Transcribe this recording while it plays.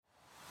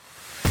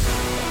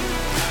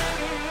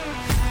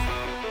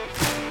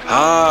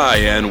Hi,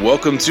 and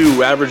welcome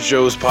to Average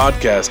Joe's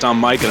podcast. I'm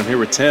Mike, and I'm here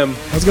with Tim.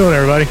 How's it going,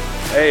 everybody?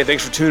 Hey,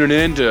 thanks for tuning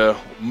in to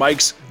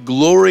Mike's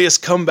glorious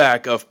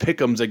comeback of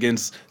Pick'ems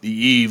against the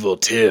evil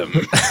Tim.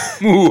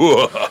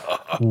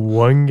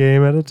 One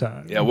game at a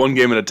time. Yeah, one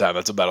game at a time.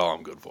 That's about all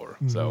I'm good for.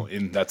 So,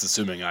 and that's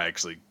assuming I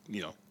actually,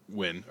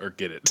 win or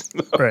get it.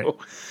 Right.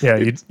 Yeah,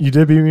 you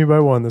did beat me by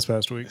one this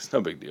past week. It's no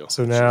big deal.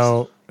 So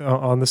now,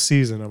 on the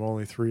season, I'm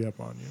only 3 up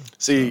on you.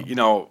 See,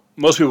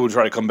 most people would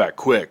try to come back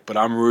quick, but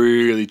I'm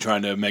really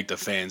trying to make the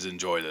fans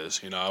enjoy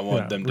this. I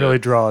want them to really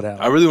draw it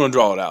out. I really want to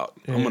draw it out.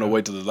 Yeah. I'm going to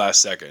wait till the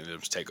last second and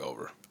just take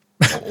over.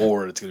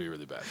 Or it's going to be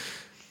really bad.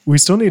 We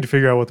still need to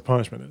figure out what the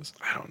punishment is.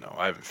 I don't know.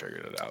 I haven't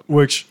figured it out.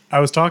 Which, I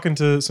was talking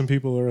to some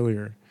people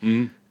earlier,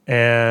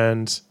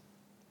 and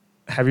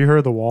have you heard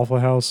of the Waffle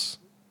House?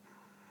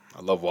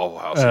 I love Waffle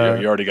House.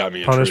 You already got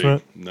me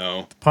punishment? intrigued.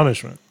 No.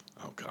 Punishment.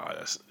 Oh, God.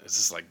 This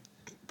is like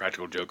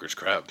Practical Joker's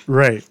crap.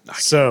 Right. I can't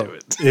so, do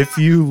it. if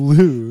you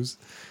lose,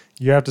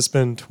 you have to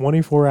spend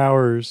 24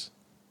 hours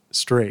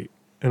straight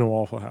in a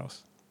Waffle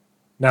House.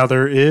 Now,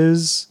 there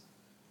is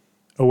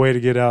a way to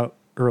get out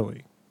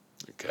early.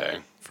 Okay.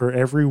 For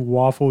every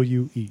waffle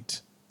you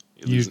eat,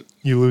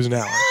 you lose an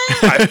hour.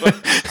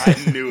 I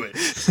knew it.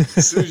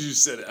 As soon as you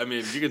said it. I mean,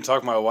 if you can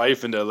talk my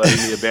wife into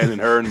letting me abandon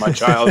her and my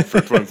child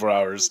for 24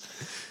 hours,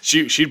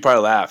 she'd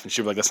probably laugh, and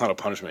she'd be like, that's not a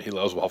punishment. He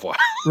loves Waffle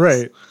House.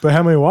 Right. But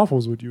how many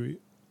waffles would you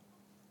eat?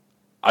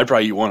 I'd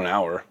probably eat one an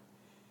hour.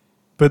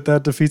 But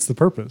that defeats the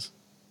purpose.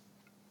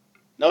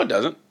 No, it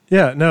doesn't.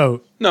 Yeah,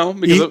 no. No,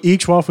 because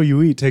each waffle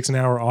you eat takes an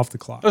hour off the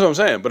clock. That's what I'm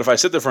saying. But if I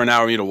sit there for an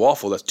hour and eat a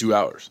waffle, that's 2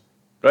 hours.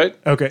 Right?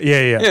 Okay,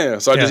 yeah. Yeah,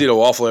 so I just eat a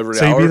waffle every hour.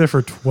 So you'd be there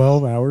for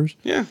 12 hours?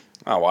 Yeah.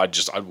 Oh,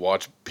 I'd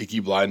watch Peaky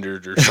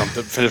Blinders or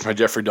something, finish my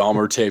Jeffrey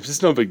Dahmer tapes.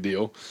 It's no big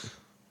deal.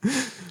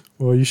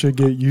 Well, you should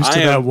get used to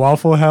that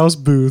Waffle House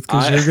booth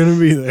because you're going to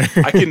be there.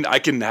 I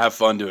can have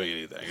fun doing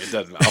anything. It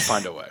doesn't matter. I'll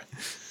find a way.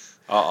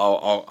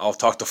 I'll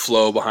talk to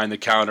Flo behind the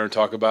counter and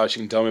talk about.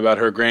 She can tell me about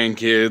her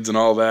grandkids and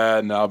all that,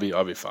 and I'll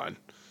be fine.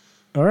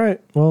 All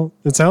right. Well,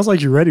 it sounds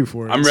like you're ready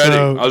for it. I'm ready.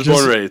 So I was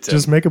born ready.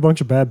 Just make a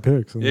bunch of bad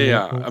picks.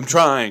 Yeah. I'm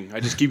trying.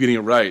 I just keep getting it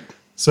right.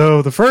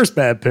 So the first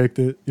bad pick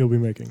that you'll be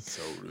making.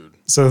 So rude.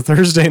 So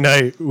Thursday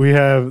night, we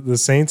have the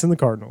Saints and the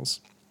Cardinals.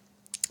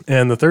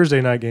 And the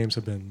Thursday night games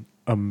have been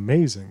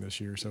amazing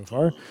this year so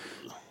far.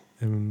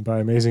 And by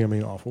amazing, I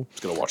mean awful.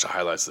 Just going to watch the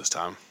highlights this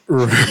time.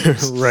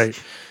 Right.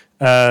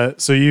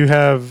 So you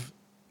have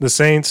the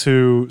Saints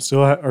who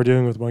still are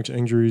dealing with a bunch of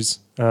injuries.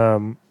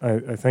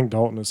 I think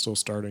Dalton is still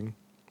starting.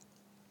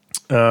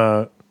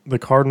 The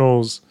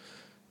Cardinals,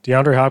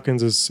 DeAndre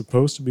Hopkins is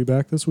supposed to be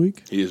back this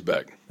week. He is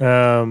back.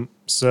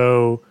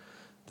 So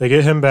they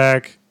get him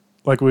back.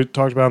 Like we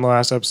talked about in the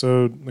last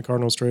episode, the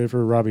Cardinals traded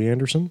for Robbie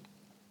Anderson.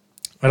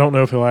 I don't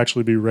know if he'll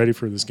actually be ready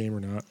for this game or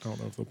not. I don't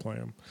know if they'll play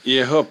him.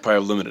 Yeah, he'll probably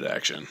have limited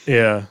action.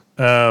 Yeah.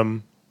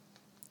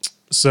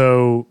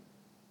 So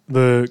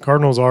the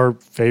Cardinals are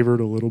favored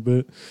a little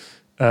bit.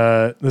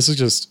 This is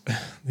just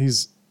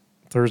these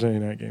Thursday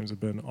night games have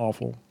been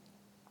awful,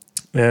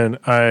 and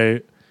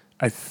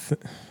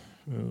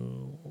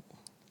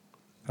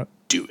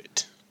do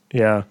it.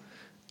 Yeah,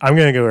 I'm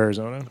gonna go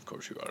Arizona. Of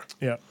course you are.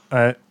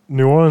 Yeah,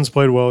 New Orleans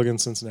played well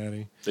against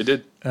Cincinnati. They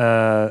did.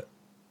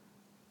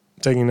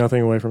 Taking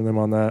nothing away from them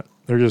on that.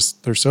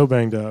 They're so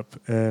banged up,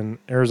 and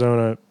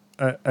Arizona.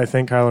 I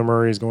think Kyler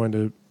Murray is going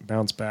to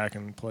bounce back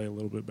and play a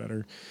little bit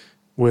better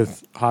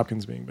with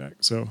Hopkins being back.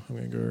 So I'm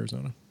gonna go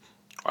Arizona.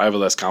 I have a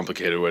less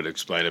complicated way to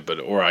explain it,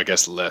 or I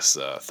guess less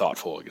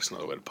thoughtful. I guess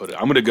another way to put it.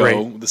 I'm going to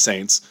go with the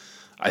Saints.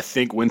 I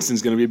think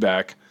Winston's going to be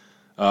back.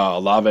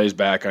 Olave's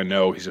back. I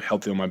know he's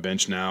healthy on my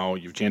bench now.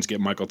 You have a chance to get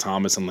Michael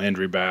Thomas and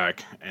Landry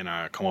back, and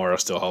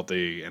Kamara's still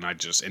healthy, and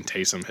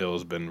Taysom Hill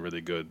has been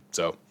really good.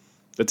 So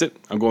that's it.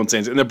 I'm going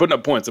Saints, and they're putting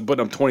up points. They're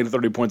putting up 20 to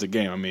 30 points a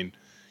game. I mean,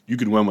 you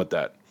could win with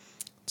that.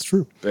 It's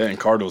true. And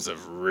Cardinals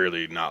have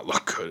really not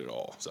looked good at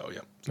all. So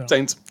yeah, no.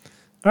 Saints.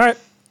 All right.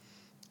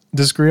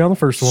 Disagree on the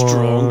first one.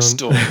 Strong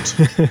start.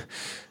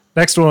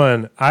 Next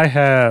one, I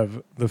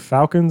have the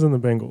Falcons and the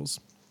Bengals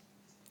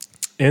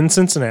in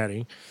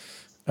Cincinnati.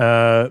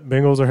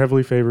 Bengals are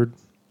heavily favored.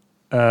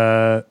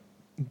 The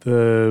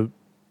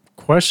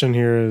question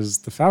here is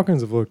the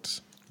Falcons have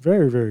looked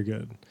very, very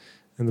good,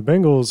 and the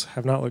Bengals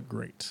have not looked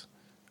great.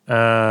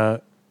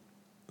 Like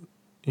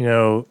we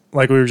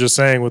were just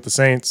saying with the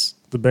Saints,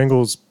 the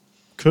Bengals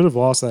could have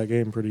lost that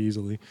game pretty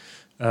easily,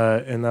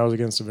 and that was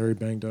against a very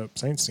banged-up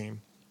Saints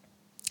team.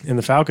 And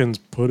the Falcons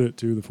put it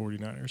to the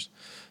 49ers.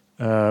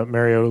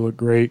 Mariota looked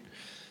great.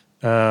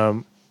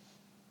 I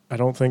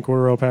don't think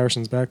Cordarrelle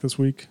Patterson's back this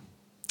week.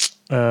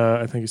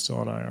 I think he's still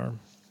on IR.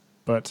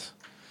 But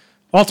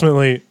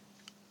ultimately,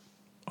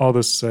 all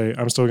this to say,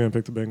 I'm still going to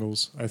pick the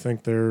Bengals. I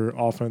think their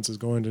offense is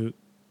going to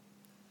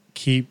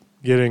keep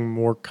getting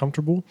more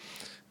comfortable.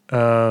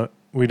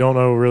 We don't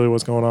know really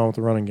what's going on with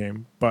the running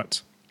game,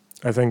 but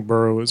I think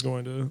Burrow is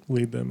going to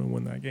lead them and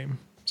win that game.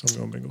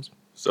 So I'm going Bengals.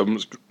 So I'm going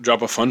to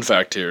drop a fun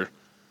fact here.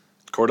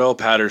 Cordarrelle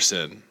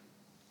Patterson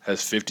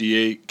has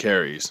 58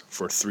 carries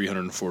for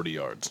 340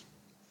 yards.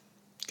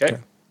 Okay?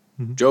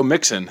 Joe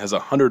Mixon has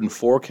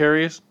 104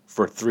 carries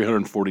for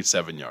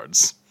 347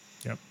 yards.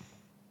 Yep.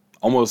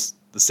 Almost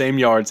the same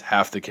yards,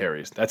 half the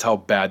carries. That's how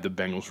bad the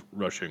Bengals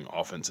rushing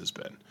offense has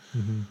been.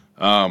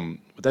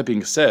 With that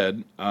being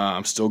said,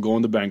 I'm still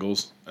going the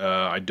Bengals.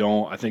 I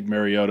think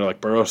Mariota,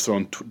 like Burrow's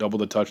thrown double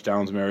the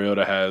touchdowns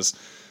Mariota has.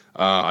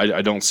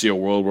 I don't see a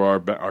world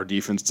where our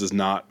defense does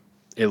not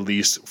at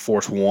least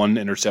force one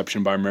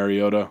interception by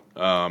Mariota.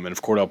 And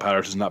if Cordell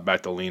Patterson's not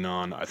back to lean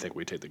on, I think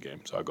we take the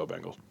game. So I'll go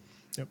Bengals.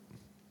 Yep.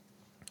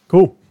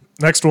 Cool.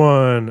 Next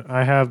one,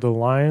 I have the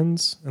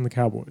Lions and the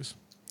Cowboys.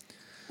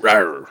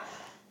 Rawr.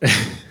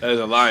 That is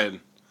a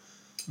lion.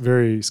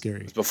 Very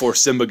scary. It's before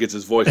Simba gets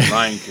his voice in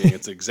Lion King.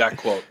 It's the exact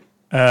quote.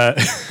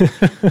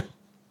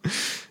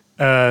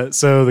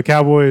 So the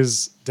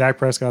Cowboys, Dak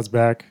Prescott's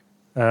back.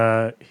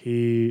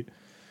 He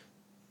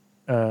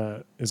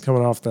is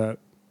coming off that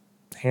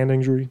hand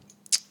injury.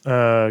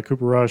 Cooper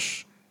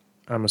Rush,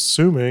 I'm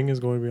assuming, is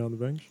going to be on the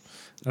bench.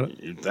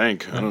 You'd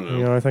think. I don't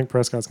know. I think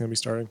Prescott's going to be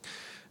starting.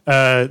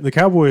 The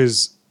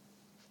Cowboys,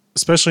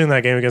 especially in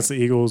that game against the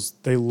Eagles,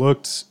 they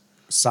looked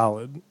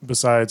solid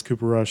besides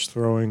Cooper Rush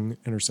throwing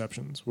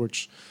interceptions,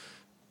 which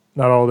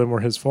not all of them were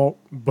his fault.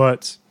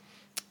 But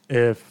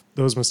if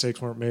those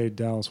mistakes weren't made,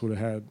 Dallas would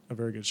have had a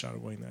very good shot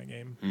at winning that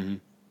game.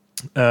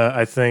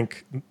 I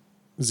think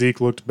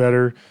Zeke looked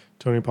better.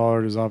 Tony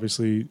Pollard is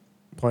obviously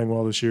playing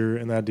well this year,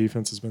 and that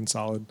defense has been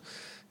solid.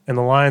 And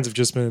the Lions have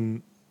just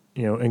been,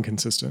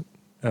 inconsistent.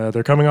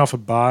 They're coming off a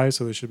bye,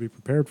 so they should be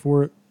prepared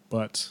for it,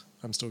 but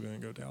I'm still going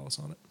to go Dallas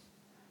on it.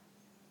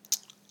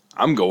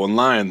 I'm going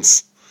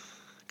Lions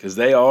because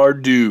they are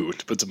due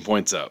to put some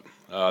points up.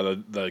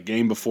 The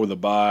game before the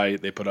bye,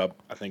 they put up,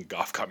 I think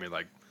Goff caught me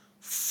like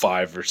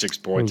 5 or 6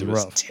 points. It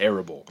was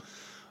terrible.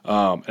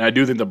 And I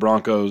do think the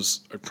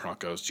Broncos,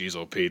 geez,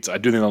 oh Pete, I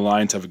do think the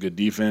Lions have a good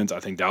defense. I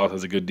think Dallas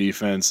has a good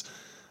defense.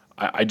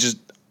 I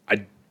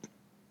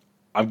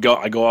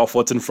go off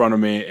what's in front of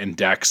me, and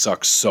Dak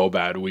sucks so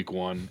bad week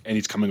 1, and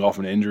he's coming off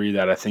an injury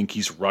that I think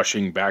he's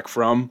rushing back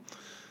from.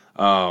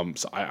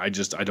 So I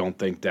don't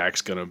think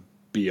Dak's gonna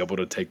be able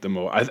to take them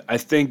over. I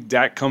think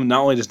not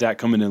only does Dak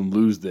come in and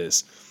lose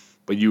this,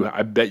 but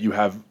I bet you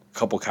have a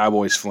couple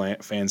Cowboys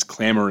fans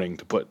clamoring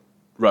to put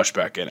Rush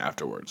back in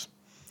afterwards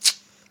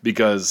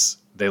because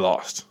they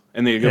lost.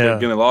 And they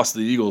lost to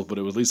the Eagles, but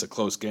it was at least a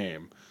close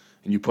game.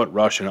 And you put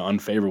Rush in an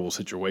unfavorable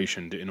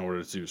situation in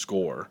order to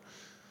score.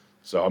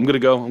 So I'm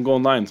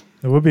going Lions.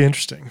 It would be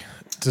interesting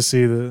to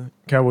see the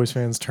Cowboys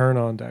fans turn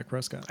on Dak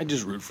Prescott. I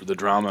just root for the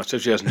drama.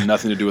 Especially has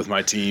nothing to do with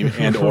my team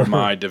and or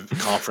my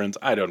conference.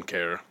 I don't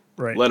care.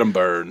 Right. Let them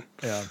burn.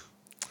 Yeah.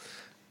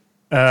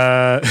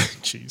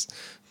 Jeez.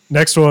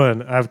 Next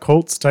one, I have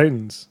Colts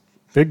Titans.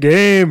 Big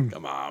game.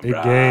 Come on, big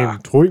brah. game.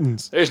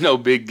 Titans. There's no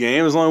big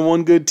game. There's only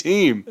one good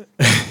team.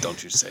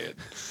 Don't you say it.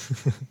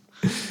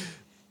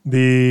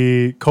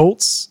 The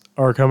Colts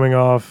are coming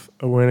off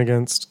a win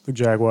against the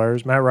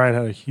Jaguars. Matt Ryan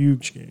had a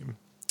huge game.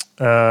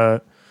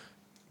 But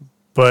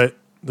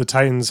the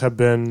Titans have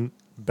been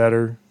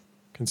better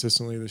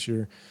consistently this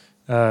year.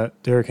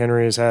 Derrick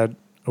Henry has had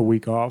a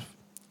week off,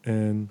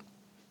 and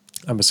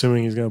I'm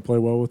assuming he's going to play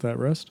well with that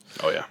rest.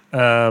 Oh, yeah.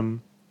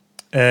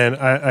 And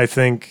I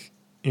think,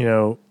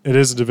 it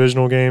is a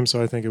divisional game,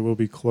 so I think it will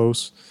be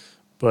close.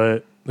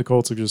 But the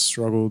Colts have just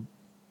struggled.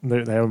 They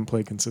haven't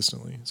played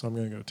consistently, so I'm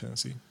going to go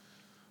Tennessee.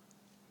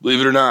 Believe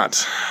it or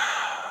not,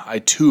 I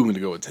too am going to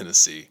go with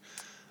Tennessee.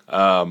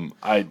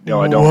 I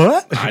don't.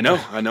 What? I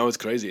know it's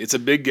crazy. It's a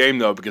big game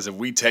though because if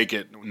we take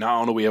it,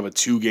 not only do we have a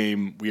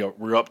 2-game,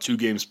 we're up 2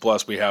 games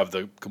plus we have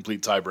the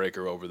complete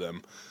tiebreaker over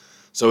them.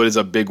 So it is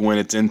a big win.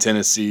 It's in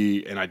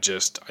Tennessee, and I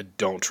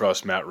don't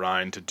trust Matt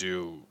Ryan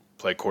to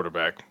play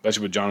quarterback,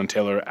 especially with Jonathan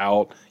Taylor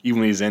out. Even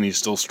when he's in, he's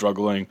still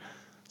struggling.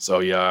 So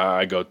yeah,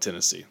 I go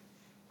Tennessee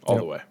all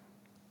the way.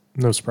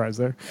 No surprise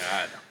there. Yeah,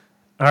 I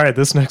know. All right,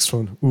 this next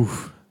one.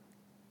 Oof.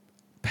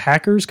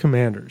 Packers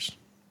Commanders.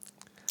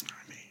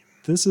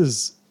 This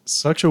is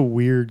such a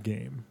weird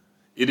game.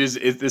 It is.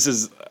 This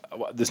is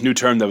this new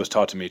term that was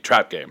taught to me: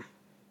 trap game.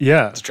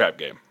 Yeah, it's a trap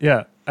game.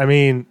 Yeah, I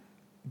mean,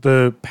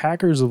 the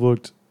Packers have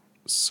looked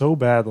so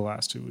bad the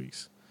last 2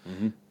 weeks,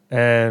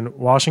 and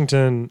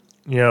Washington,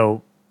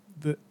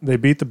 they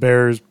beat the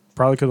Bears.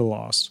 Probably could have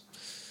lost,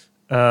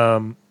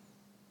 but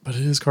it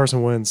is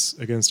Carson Wentz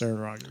against Aaron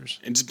Rodgers.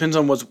 It depends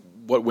on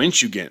what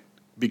Wentz you get.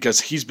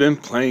 Because he's been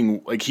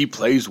playing, he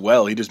plays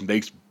well. He just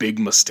makes big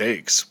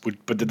mistakes,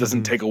 but that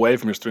doesn't take away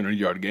from his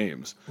 300-yard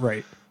games.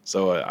 Right.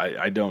 So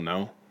I don't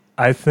know.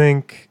 I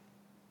think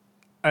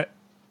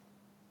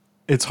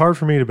it's hard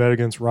for me to bet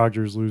against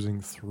Rodgers losing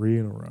 3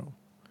 in a row.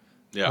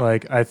 Yeah.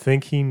 I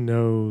think he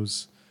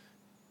knows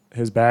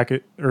his back,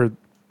 or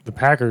the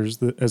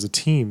Packers, as a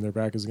team, their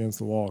back is against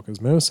the wall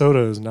because Minnesota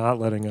is not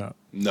letting up.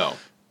 No.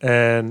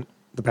 And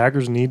the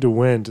Packers need to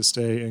win to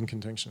stay in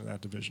contention in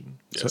that division.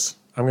 Yes. So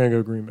I'm going to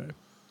go Green Bay.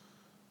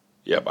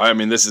 Yep. I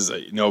mean, this is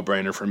a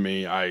no-brainer for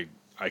me. I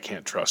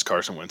can't trust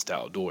Carson Wentz to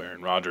outdo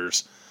Aaron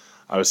Rodgers.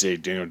 Obviously,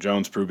 Daniel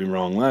Jones proved me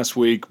wrong last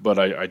week, but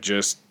I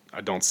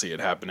don't see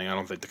it happening. I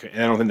don't think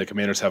the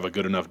Commanders have a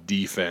good enough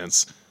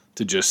defense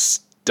to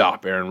just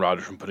stop Aaron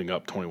Rodgers from putting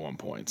up 21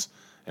 points.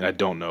 And I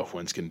don't know if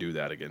Wentz can do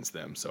that against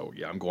them. So,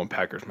 yeah, I'm going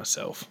Packers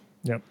myself.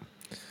 Yep.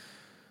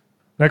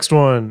 Next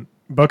one,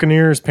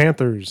 Buccaneers,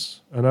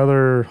 Panthers.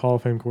 Another Hall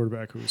of Fame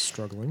quarterback who is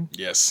struggling.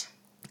 Yes.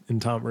 In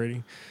Tom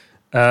Brady.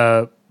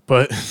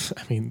 But,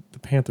 I mean, the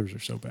Panthers are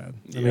so bad.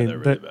 Yeah, I mean, they're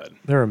really bad.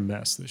 They're a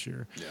mess this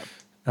year.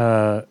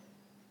 Yeah.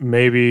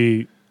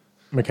 Maybe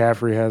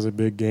McCaffrey has a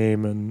big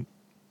game, and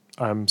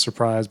I'm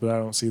surprised, but I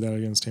don't see that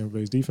against Tampa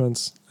Bay's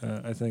defense.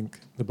 I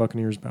think the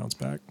Buccaneers bounce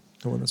back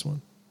and win this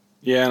one.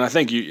 Yeah, and I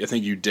think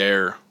you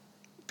dare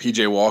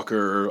P.J.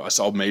 Walker. I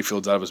saw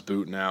Mayfield's out of his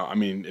boot now. I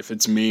mean, if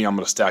it's me, I'm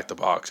going to stack the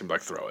box and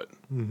throw it.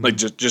 Mm-hmm.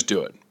 Just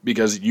do it,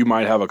 because you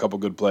might have a couple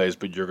good plays,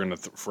 but you're going to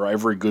for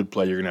every good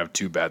play, you're going to have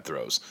 2 bad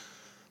throws.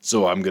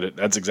 So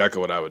that's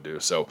exactly what I would do.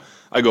 So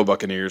I go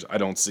Buccaneers. I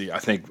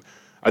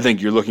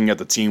think you're looking at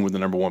the team with the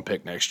number 1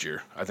 pick next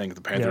year. I think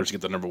the Panthers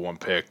get the number 1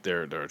 pick.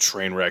 They're a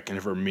train wreck.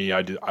 And for me,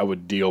 I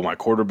would deal my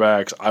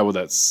quarterbacks. I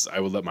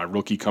would let my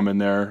rookie come in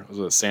there. Was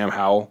it Sam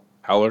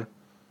Howler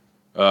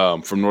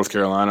from North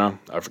Carolina?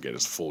 I forget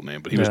his full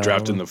name, but he was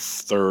drafted in the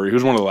 3rd. He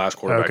was one of the last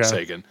quarterbacks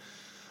taken.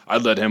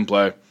 I'd let him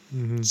play.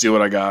 Mm-hmm. See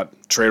what I got.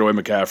 Trade away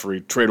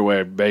McCaffrey. Trade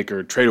away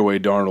Baker. Trade away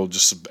Darnold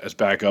just as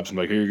backups. I'm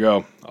like, here you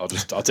go. I'll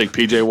take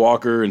P.J.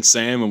 Walker and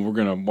Sam, and we're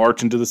gonna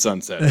march into the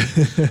sunset.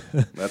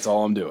 That's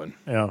all I'm doing.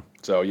 Yeah.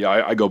 So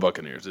yeah, I go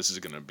Buccaneers. This is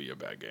gonna be a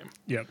bad game.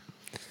 Yep.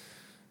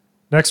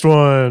 Next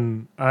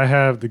one, I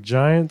have the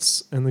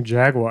Giants and the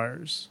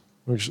Jaguars.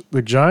 Which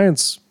the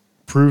Giants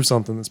proved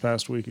something this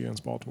past week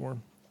against Baltimore.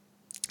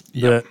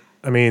 Yep.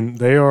 I mean,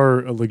 they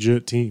are a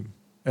legit team,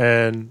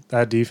 and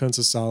that defense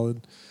is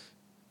solid.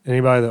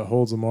 Anybody that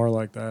holds Lamar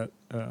like that,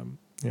 I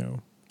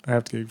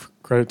have to give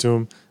credit to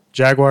him.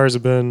 Jaguars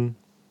have been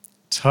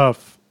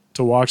tough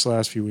to watch the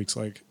last few weeks.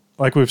 Like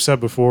we've said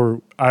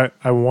before,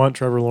 I want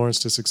Trevor Lawrence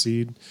to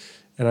succeed,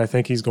 and I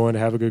think he's going to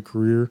have a good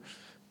career.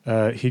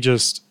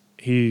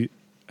 He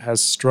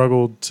has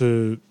struggled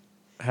to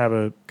have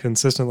a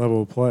consistent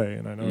level of play,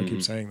 and I know I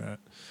keep saying that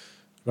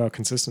about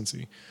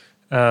consistency.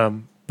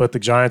 But the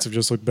Giants have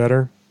just looked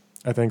better.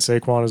 I think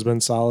Saquon has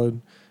been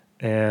solid,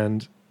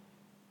 and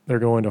they're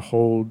going to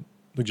hold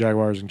the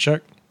Jaguars in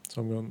check,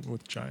 so I'm going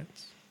with the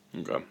Giants.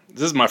 Okay,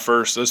 this is my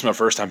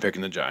first time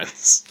picking the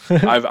Giants.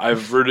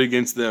 I've rooted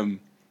against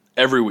them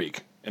every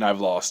week, and I've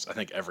lost, I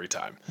think, every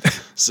time.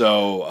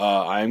 So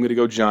I am going to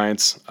go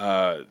Giants.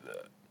 I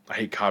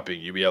hate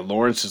copying you, but yeah,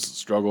 Lawrence has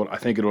struggled. I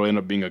think it'll end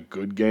up being a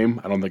good game.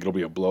 I don't think it'll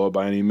be a blowout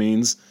by any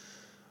means,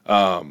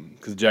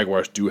 because the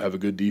Jaguars do have a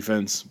good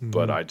defense,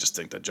 but I just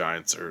think the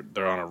Giants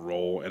they're on a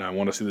roll, and I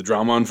want to see the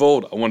drama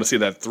unfold. I want to see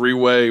that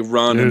 3-way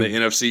run in the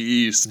NFC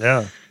East,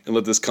 and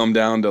let this come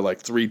down to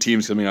 3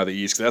 teams coming out of the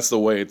East. 'Cause that's the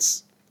way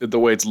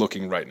it's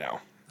looking right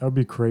now. That would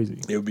be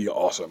crazy. It would be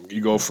awesome. You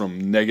go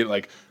from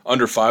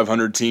under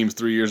 500 teams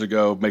 3 years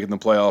ago making the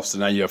playoffs, to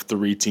now you have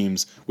 3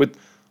 teams with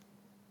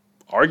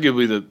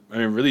arguably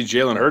really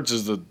Jalen Hurts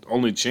is the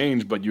only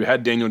change, but you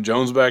had Daniel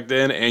Jones back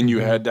then, and you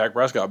had Dak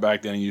Prescott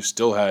back then, and you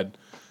still had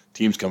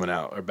teams coming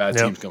out, or bad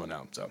teams coming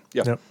out. So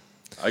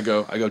I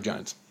go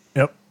Giants.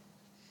 Yep.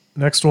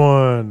 Next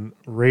one,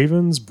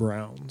 Ravens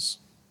Browns.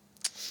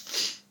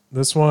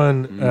 This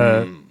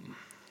one,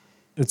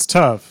 it's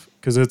tough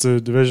because it's a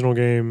divisional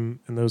game,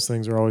 and those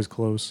things are always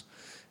close.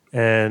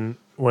 And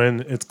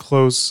when it's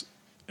close,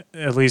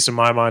 at least in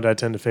my mind, I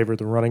tend to favor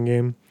the running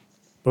game.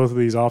 Both of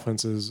these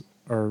offenses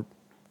are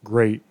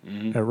great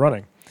at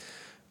running.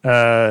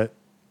 I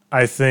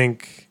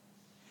think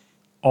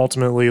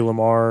ultimately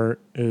Lamar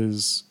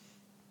is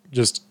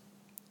just,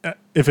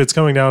 if it's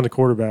coming down to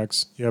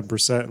quarterbacks, you have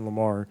Brissett and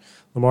Lamar.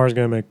 Lamar's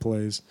going to make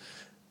plays.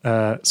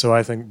 So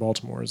I think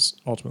Baltimore is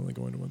ultimately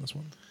going to win this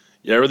one.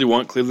 Yeah, I really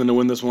want Cleveland to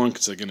win this one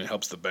because, again, it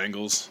helps the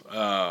Bengals.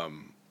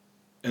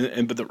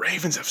 But the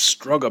Ravens have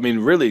struggled. I mean,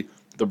 really,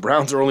 the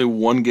Browns are only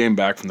 1 game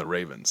back from the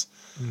Ravens.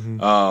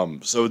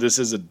 So this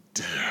is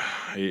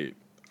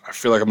I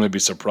feel like I'm going to be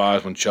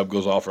surprised when Chubb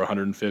goes off for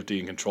 150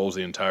 and controls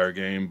the entire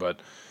game. But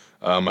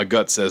my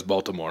gut says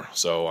Baltimore,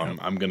 so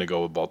I'm going to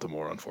go with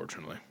Baltimore,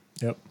 unfortunately.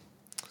 Yep.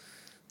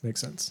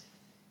 Makes sense.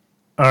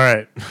 All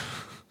right.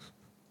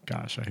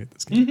 Gosh, I hate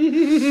this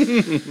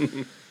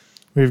game.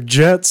 We have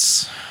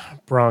Jets,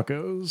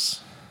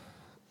 Broncos.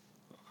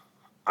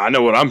 I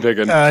know what I'm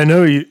picking. I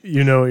know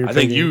you know what you're picking. I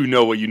think you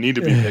know what you need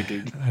to be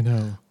picking. I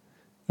know.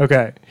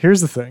 Okay,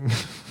 here's the thing.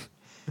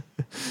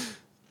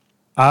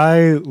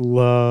 I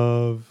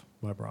love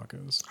my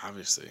Broncos.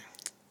 Obviously.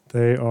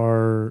 They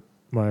are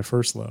my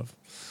first love.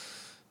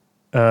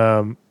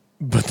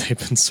 But they've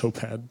been so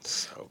bad.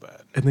 So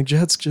bad. And the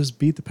Jets just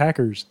beat the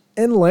Packers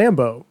in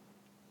Lambeau.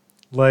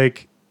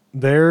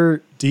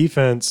 Their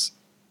defense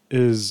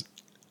is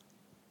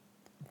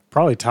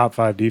probably top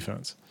 5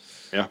 defense.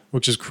 Yeah.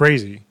 Which is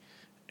crazy.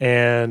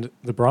 And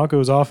the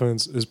Broncos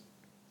offense is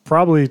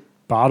probably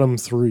bottom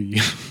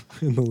 3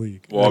 in the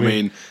league. Well, I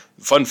mean,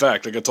 fun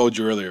fact, like I told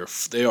you earlier,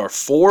 they are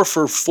 4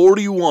 for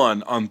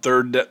 41 on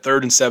third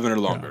and 7 or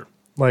longer.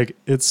 Yeah.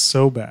 It's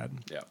so bad.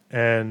 Yeah.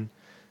 And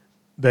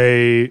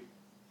they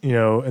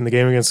in the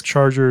game against the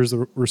Chargers,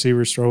 the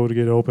receivers struggled to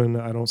get open.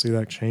 I don't see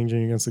that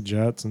changing against the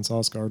Jets and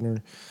Sauce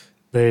Gardner.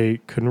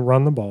 They couldn't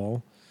run the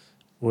ball,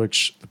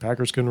 which the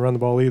Packers couldn't run the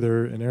ball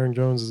either. And Aaron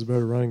Jones is a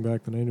better running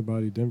back than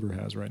anybody Denver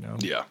has right now.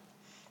 Yeah,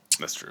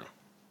 that's true.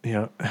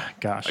 Yeah,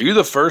 gosh. Are you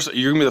the first?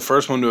 You're gonna be the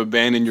first one to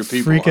abandon your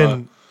people.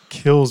 Freaking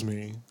kills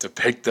me to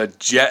pick the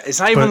Jet. It's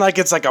not even like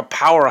it's like a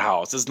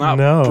powerhouse. It's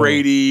not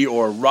Brady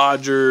or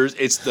Rodgers.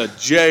 It's the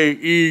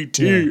Jets.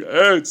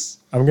 Yeah.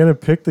 I'm gonna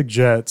pick the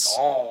Jets,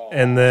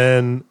 and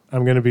then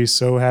I'm gonna be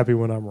so happy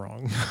when I'm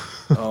wrong.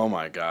 Oh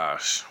my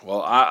gosh!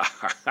 Well,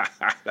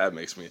 that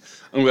makes me.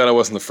 I'm glad I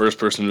wasn't the first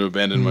person to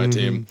abandon my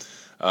team.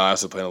 I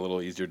also playing a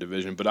little easier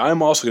division, but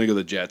I'm also gonna go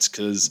the Jets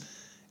because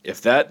if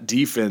that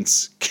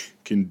defense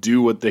can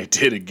do what they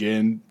did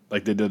again,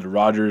 like they did to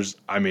Rodgers,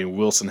 I mean,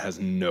 Wilson has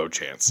no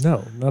chance.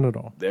 No, none at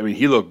all. I mean,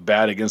 he looked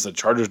bad against the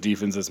Chargers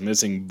defense that's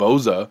missing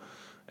Boza,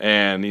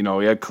 and, he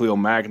had Khalil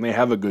Mack, and they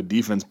have a good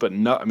defense, but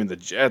the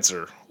Jets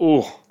are,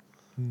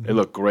 they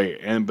look great.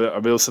 But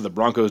I'll be able to say the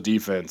Broncos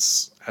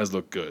defense has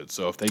looked good.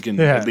 So if they can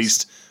at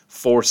least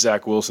force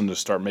Zach Wilson to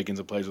start making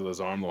some plays with his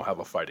arm, they'll have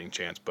a fighting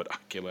chance. But I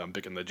can't believe I'm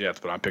picking the Jets,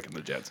 but I'm picking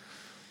the Jets.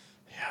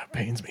 Yeah, it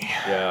pains me.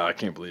 Yeah, I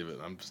can't believe it.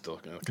 I'm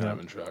still kind of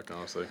in shock,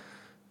 honestly.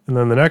 And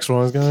then the next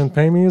one is going to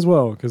pain me as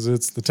well because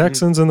it's the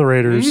Texans and the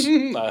Raiders.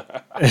 You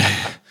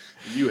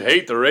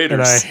hate the Raiders.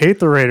 And I hate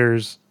the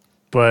Raiders,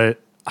 but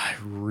I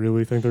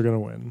really think they're going to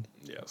win.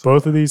 Yeah,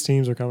 both of these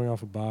teams are coming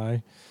off a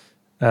bye.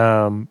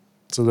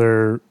 So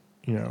they're,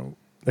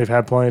 they've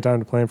had plenty of time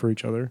to plan for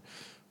each other.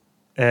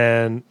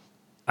 And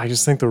I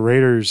just think the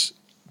Raiders,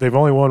 they've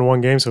only won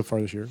one game so far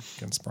this year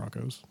against the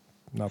Broncos.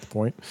 Not the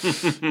point.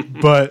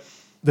 But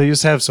they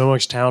just have so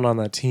much talent on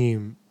that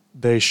team.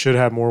 They should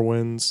have more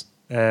wins.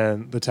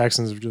 And the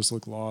Texans have just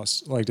looked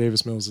lost. Like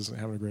Davis Mills isn't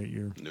having a great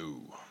year.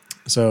 No.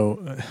 So,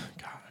 God,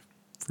 I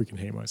freaking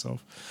hate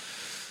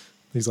myself.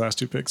 These last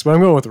two picks. But I'm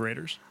going with the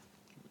Raiders.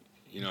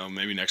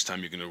 Maybe next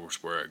time you can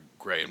just wear a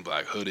gray and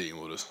black hoodie and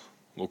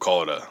we'll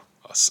call it a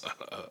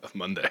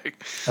Monday.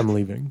 I'm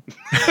leaving.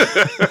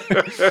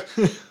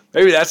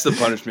 Maybe that's the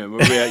punishment.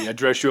 Maybe I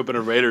dress you up in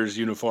a Raiders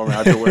uniform and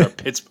I have to wear a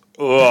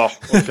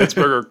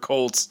Pittsburgh or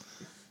Colts.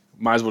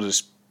 Might as well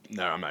just.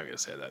 No, I'm not going to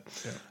say that.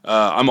 Yeah.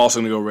 I'm also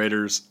going to go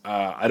Raiders.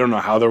 I don't know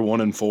how they're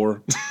 1-4,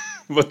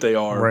 but they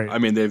are. Right. I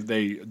mean,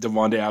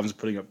 Devontae Adams is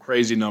putting up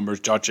crazy numbers.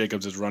 Josh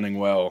Jacobs is running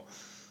well.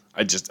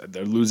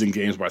 They're losing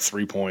games by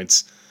 3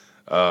 points.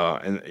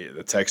 And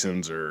the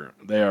Texans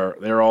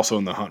they're also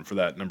in the hunt for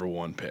that number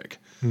one pick.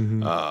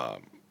 Mm-hmm.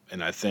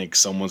 And I think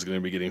someone's going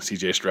to be getting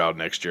C.J. Stroud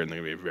next year, and they're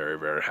going to be very,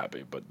 very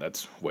happy. But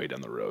that's way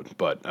down the road.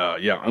 But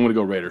I'm going to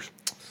go Raiders.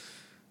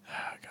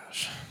 Oh,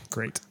 gosh,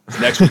 great.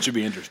 Next one should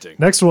be interesting.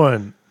 Next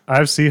one. I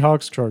have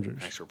Seahawks,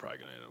 Chargers. Next, we're probably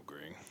going to end up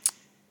agreeing.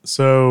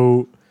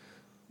 So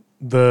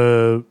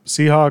the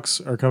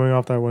Seahawks are coming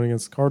off that win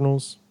against the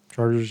Cardinals.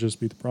 Chargers just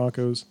beat the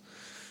Broncos.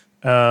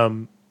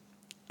 I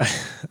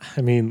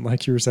mean,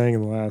 like you were saying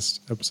in the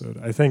last episode,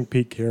 I think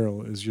Pete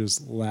Carroll is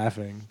just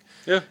laughing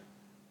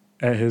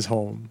at his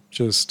home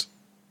just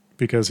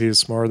because he is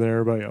smarter than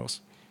everybody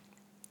else.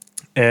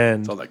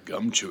 And it's all that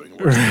gum chewing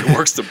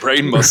works the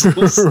brain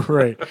muscles.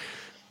 Right.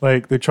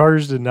 Like, the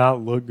Chargers did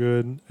not look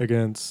good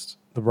against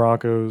the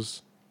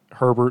Broncos.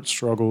 Herbert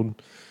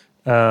struggled.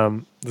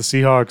 The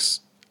Seahawks,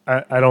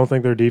 I don't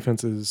think their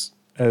defense is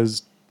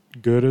as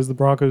good as the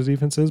Broncos'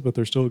 defense is, but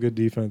they're still a good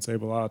defense. They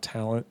have a lot of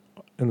talent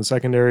in the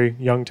secondary,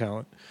 young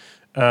talent.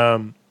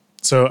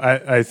 So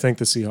I think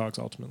the Seahawks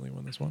ultimately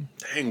win this one.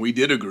 Dang, we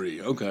did agree.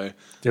 Okay.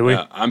 Did we?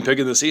 Yeah, I'm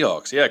picking the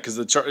Seahawks. Yeah, because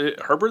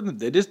Herbert,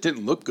 they just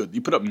didn't look good.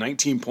 You put up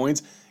 19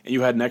 points, and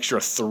you had an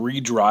extra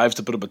 3 drives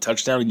to put up a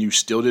touchdown, and you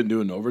still didn't do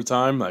it in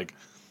overtime.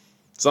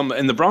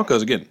 And the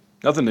Broncos, again,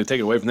 nothing to take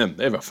away from them.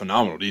 They have a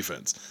phenomenal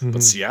defense. Mm-hmm.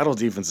 But Seattle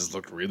defense has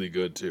looked really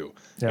good, too.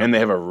 Yeah. And they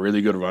have a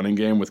really good running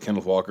game with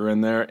Kenneth Walker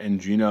in there.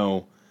 And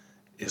Geno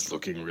is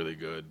looking really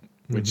good,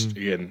 which,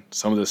 again,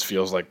 some of this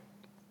feels like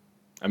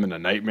I'm in a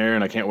nightmare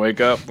and I can't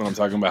wake up when I'm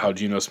talking about how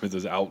Geno Smith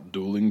is out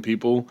dueling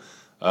people.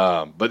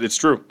 But it's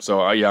true.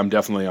 So, I'm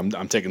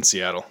taking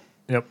Seattle.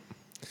 Yep.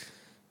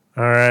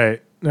 All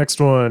right. Next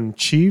one,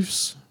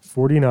 Chiefs,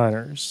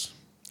 49ers.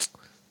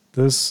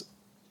 This,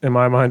 in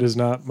my mind, is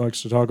not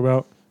much to talk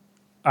about.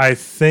 I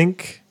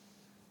think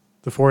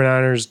the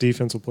 49ers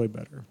defense will play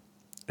better,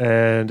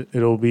 and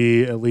it'll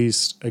be at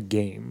least a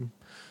game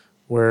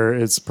where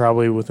it's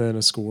probably within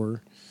a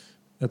score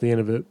at the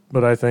end of it.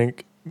 But I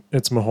think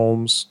it's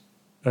Mahomes,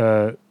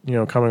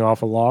 coming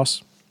off a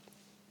loss,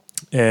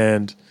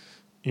 and,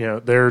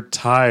 they're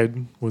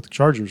tied with the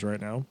Chargers right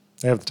now.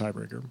 They have the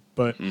tiebreaker,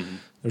 but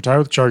they're tied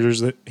with the Chargers.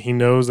 That he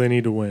knows they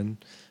need to win.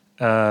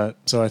 So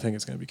I think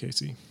it's going to be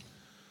KC.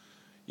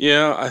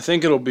 Yeah, I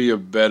think it'll be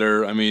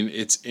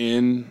it's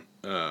in,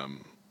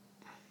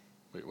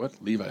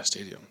 Levi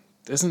Stadium.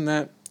 Isn't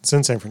that? It's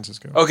in San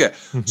Francisco. Okay,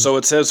 so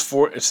it says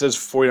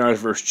 49ers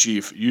versus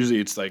Chiefs. Usually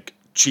it's like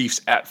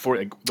Chiefs at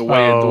 40. The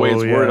way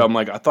it's worded, I'm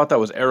like, I thought that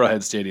was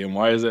Arrowhead Stadium.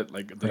 Why is it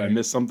did I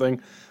miss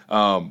something?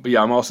 But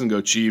yeah, I'm also gonna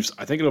go Chiefs.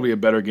 I think it'll be a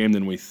better game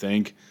than we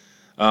think.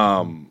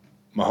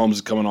 Mahomes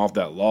is coming off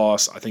that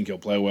loss. I think he'll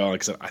play well.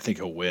 Like I said, I think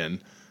he'll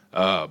win.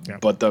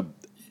 But the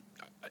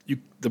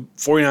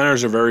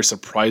 49ers are a very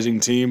surprising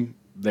team.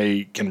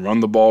 They can run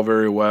the ball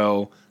very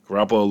well.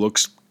 Garoppolo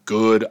looks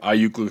good.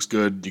 Ayuk looks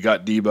good. You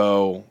got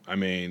Debo. I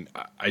mean,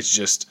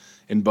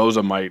 and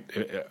Bosa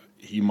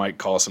might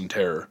cause some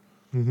terror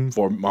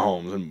for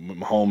Mahomes, and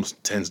Mahomes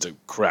tends to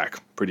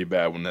crack pretty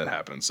bad when that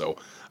happens. So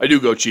I do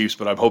go Chiefs,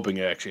 but I'm hoping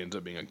it actually ends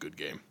up being a good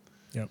game.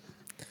 Yep.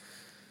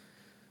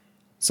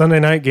 Sunday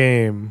night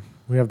game.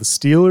 We have the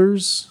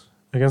Steelers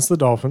against the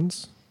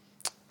Dolphins.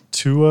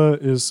 Tua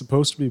is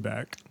supposed to be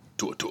back.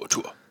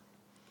 Tua.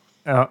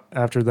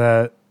 After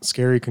that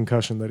scary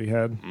concussion that he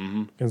had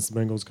against the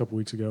Bengals a couple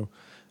weeks ago.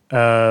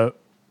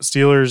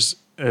 Steelers,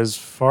 as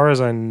far as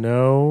I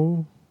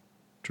know,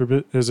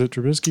 is it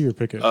Trubisky or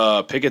Pickett?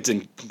 Pickett's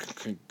in,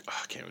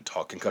 I can't even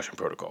talk, concussion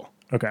protocol.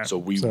 Okay. So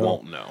we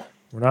won't know.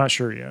 We're not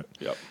sure yet.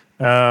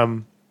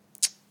 Yep.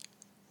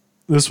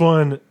 This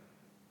one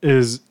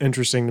is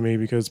interesting to me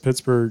because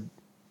Pittsburgh,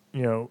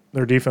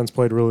 their defense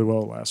played really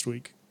well last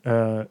week.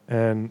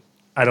 And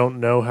I don't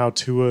know how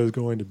Tua is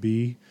going to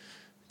be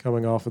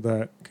coming off of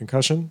that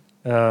concussion.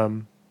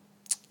 But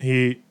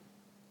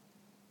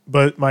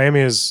Miami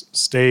has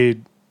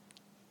stayed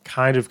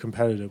kind of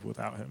competitive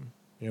without him.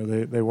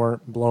 They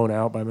weren't blown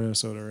out by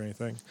Minnesota or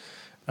anything.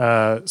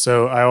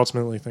 So I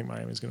ultimately think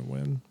Miami's going to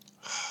win.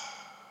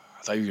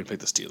 I thought you were going to pick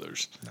the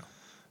Steelers.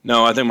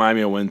 No, I think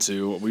Miami will win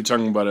too. We were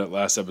talking about it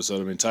last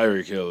episode. I mean,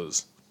 Tyreek Hill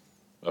is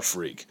a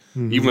freak,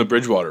 even with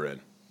Bridgewater in.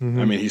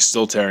 I mean, he's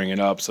still tearing it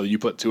up. So you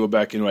put Tua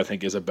back in, who I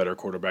think is a better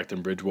quarterback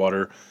than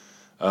Bridgewater.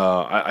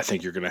 I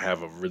think you're going to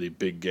have a really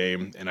big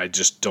game, and I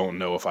just don't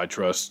know if I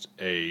trust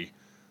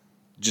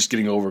just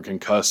getting over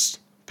concussed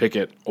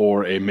Pickett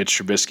or a Mitch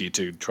Trubisky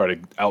to try to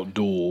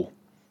outduel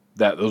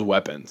those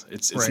weapons.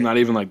 It's right. Not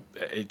even like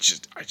I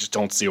just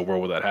don't see a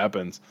world where that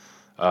happens.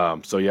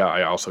 So yeah,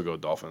 I also go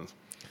Dolphins.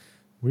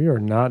 We are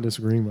not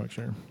disagreeing much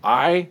here.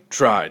 I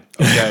tried.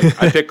 Okay,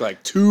 I picked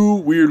like two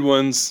weird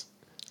ones.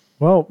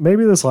 Well,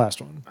 maybe this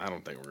last one. I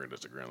don't think we're going to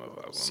disagree on this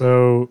last one.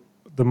 So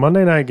the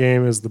Monday night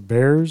game is the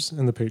Bears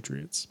and the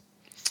Patriots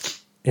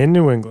in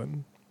New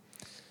England.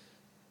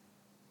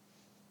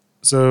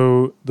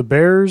 So the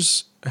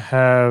Bears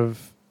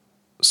have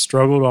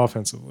struggled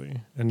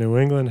offensively, and New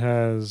England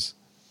has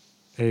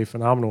a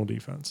phenomenal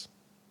defense.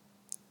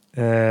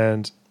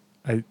 And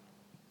I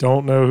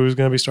don't know who's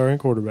going to be starting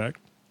quarterback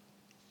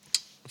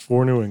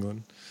for New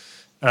England.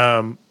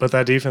 But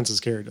that defense has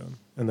carried them,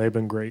 and they've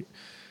been great.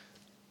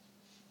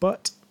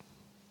 But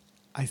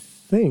I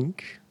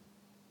think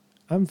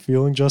I'm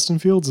feeling Justin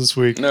Fields this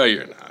week. No,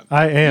 you're not.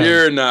 I am.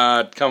 You're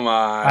not. Come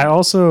on. I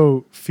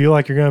also feel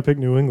like you're going to pick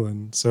New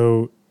England.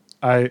 So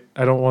I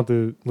don't want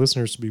the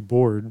listeners to be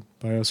bored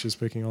by us just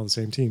picking all the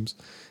same teams.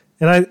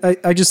 And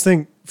I just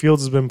think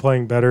Fields has been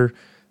playing better.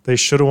 They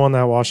should have won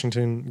that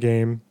Washington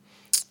game.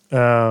 So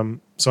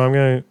I'm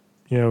going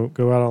to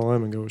go out on a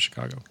limb and go with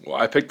Chicago. Well,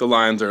 I picked the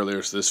Lions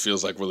earlier, so this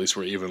feels like at least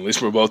we're even. At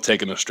least we're both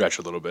taking a stretch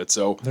a little bit.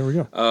 So there we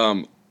go.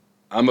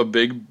 I'm a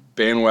big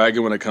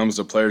bandwagon when it comes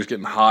to players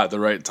getting hot at the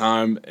right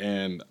time,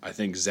 and I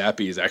think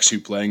Zappe is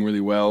actually playing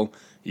really well.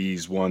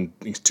 He's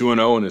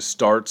 2-0 in his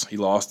starts. He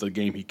lost the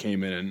game he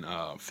came in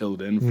and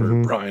filled in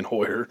for Brian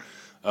Hoyer.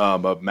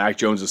 But Mac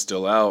Jones is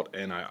still out,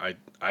 and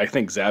I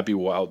think Zappe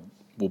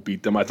will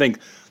beat them. I think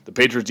the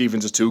Patriots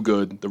defense is too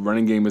good. The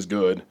running game is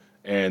good,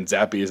 and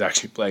Zappe is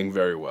actually playing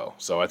very well.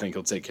 So I think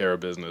he'll take care of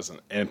business,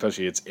 and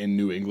especially it's in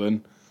New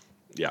England.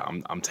 Yeah,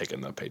 I'm taking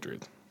the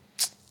Patriots.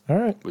 All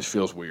right. Which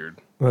feels weird.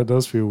 That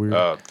does feel weird.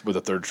 With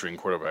a third-string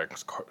quarterback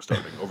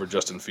starting over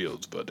Justin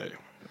Fields, but hey,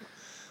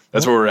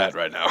 that's where we're at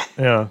right now.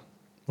 Yeah.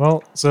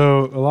 Well,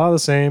 so a lot of the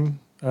same.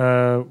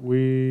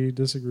 We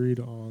disagreed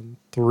on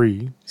 3.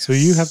 Yes. So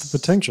you have the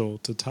potential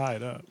to tie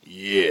it up.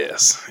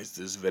 Yes. This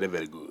is very,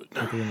 very good.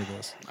 At the end of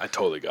this. I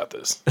totally got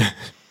this.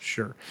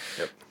 Sure.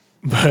 Yep.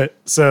 But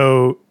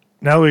so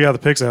now that we got the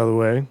picks out of the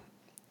way,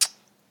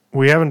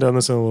 we haven't done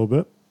this in a little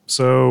bit.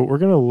 So we're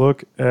going to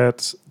look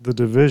at the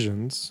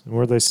divisions and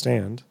where they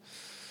stand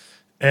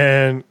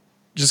and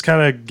just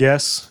kind of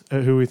guess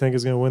at who we think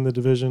is going to win the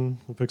division.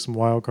 We'll pick some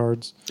wild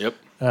cards. Yep.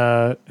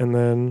 And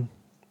then,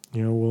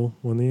 we'll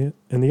win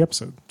in the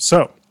episode.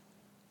 So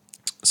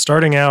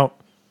starting out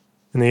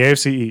in the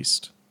AFC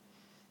East.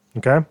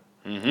 Okay?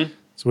 Mm-hmm.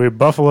 So we have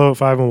Buffalo at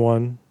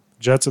 5-1,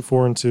 Jets at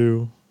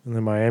 4-2, and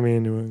then Miami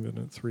and New England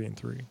at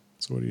 3-3.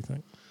 So what do you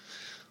think?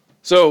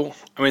 So,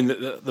 I mean,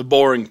 the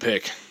boring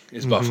pick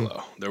is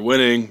Buffalo. They're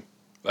winning,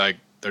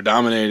 they're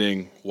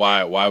dominating.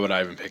 Why would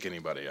I even pick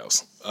anybody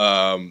else?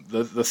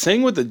 The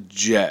thing with the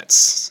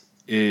Jets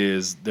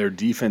is their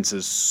defense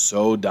is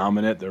so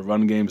dominant, their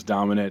run game's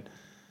dominant,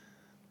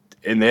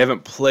 and they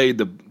haven't played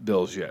the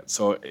Bills yet.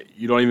 So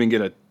you don't even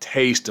get a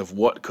taste of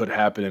what could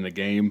happen in a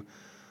game.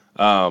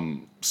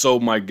 So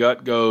my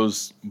gut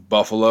goes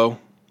Buffalo.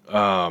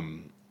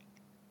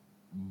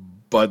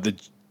 But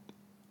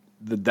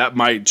that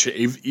might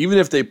even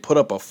if they put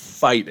up a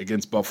fight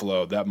against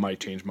Buffalo, that might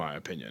change my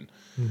opinion.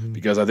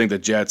 Because I think the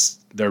Jets,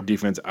 their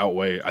defense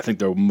I think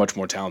they're much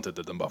more talented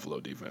than the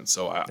Buffalo defense.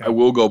 So I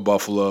will go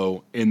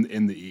Buffalo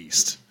in the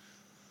East.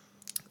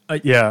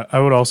 Yeah, I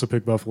would also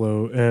pick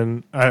Buffalo.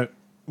 And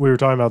we were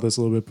talking about this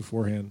a little bit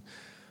beforehand.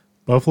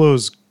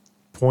 Buffalo's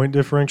point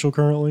differential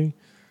currently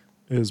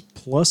is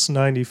plus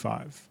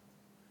 95.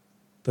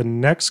 The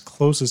next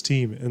closest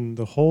team in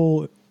the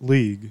whole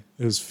league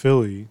is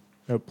Philly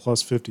at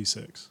plus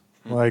 56.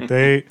 Like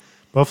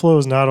Buffalo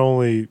is not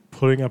only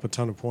putting up a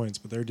ton of points,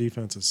 but their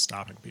defense is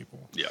stopping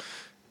people.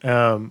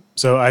 Yeah.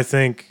 So I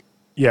think,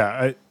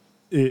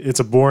 it's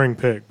a boring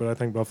pick, but I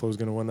think Buffalo is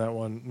going to win that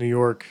one. New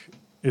York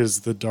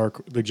is the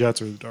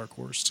Jets are the dark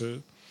horse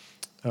to,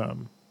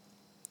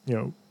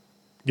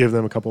 give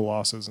them a couple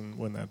losses and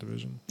win that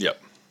division.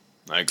 Yep.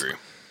 I agree.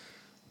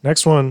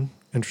 Next one,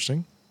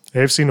 interesting.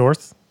 AFC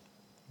North.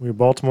 We have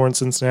Baltimore and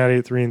Cincinnati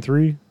at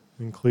 3-3,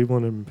 and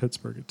Cleveland and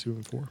Pittsburgh at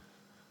 2-4.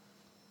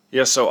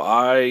 Yeah, so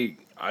I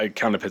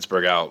counted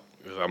Pittsburgh out.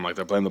 I'm like,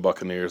 they're playing the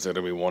Buccaneers. They're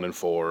going to be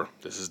 1-4.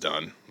 This is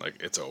done.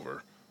 Like, it's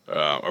over.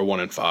 Or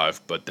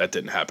 1-5, but that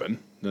didn't happen.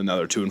 Then now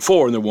they're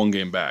 2-4, and they're one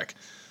game back.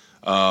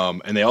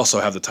 And they also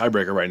have the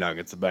tiebreaker right now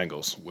against the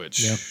Bengals,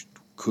 which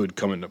could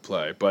come into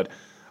play. But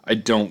I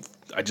don't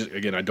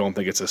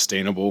think it's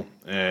sustainable,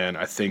 and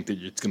I think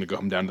that it's going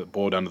to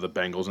boil down to the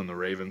Bengals and the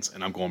Ravens,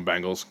 and I'm going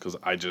Bengals because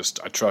I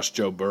trust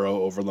Joe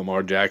Burrow over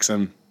Lamar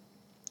Jackson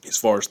as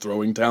far as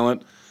throwing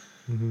talent.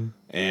 Mm-hmm.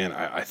 And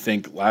I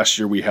think last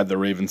year we had the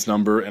Ravens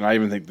number, and I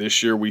even think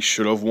this year we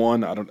should have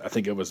won. I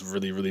think it was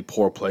really, really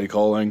poor play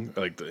calling,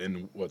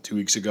 2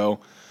 weeks ago.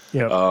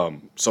 Yeah.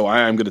 So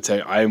I am going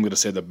to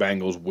say the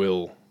Bengals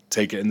will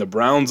take it, and the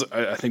Browns.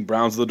 I think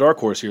Browns are the dark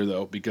horse here,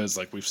 though, because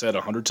like we've said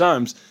 100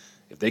 times,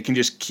 if they can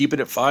just keep it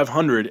at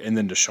 500, and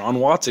then Deshaun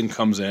Watson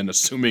comes in,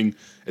 assuming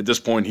at this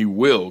point he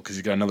will, because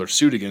he's got another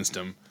suit against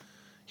him,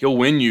 he'll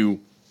win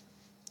you.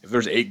 If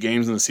there's 8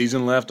 games in the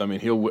season left, I mean,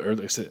 it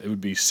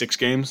would be 6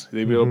 games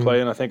they'd be able to play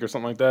in, I think, or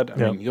something like that. I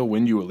mean, he'll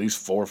win you at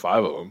least 4 or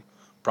 5 of them,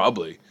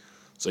 probably.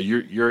 So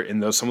you're in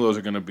those. Some of those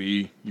are going to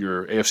be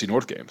your AFC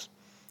North games.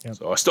 Yep.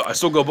 So I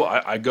still go.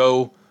 I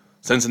go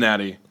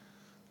Cincinnati,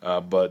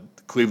 but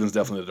Cleveland's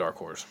definitely the dark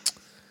horse.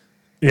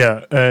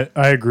 Yeah,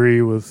 I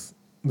agree with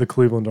the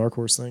Cleveland dark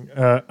horse thing.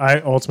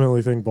 I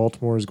ultimately think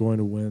Baltimore is going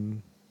to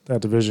win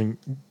that division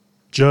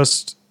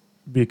just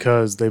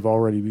because they've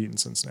already beaten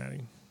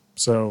Cincinnati.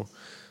 So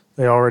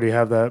they already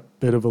have that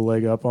bit of a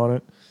leg up on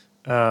it.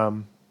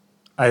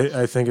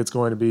 I think it's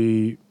going to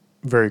be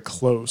very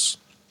close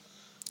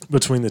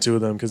between the two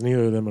of them because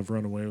neither of them have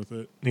run away with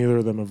it. Neither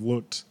of them have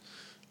looked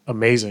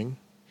amazing.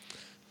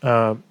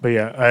 But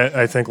yeah,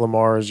 I think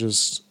Lamar has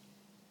just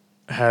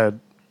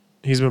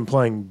he's been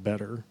playing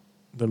better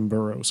than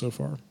Burrow so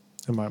far,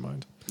 in my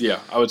mind. Yeah,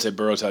 I would say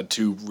Burrow's had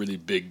 2 really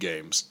big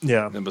games.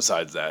 Yeah. And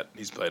besides that,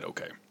 he's played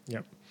okay.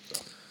 Yep.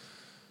 So.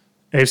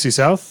 AFC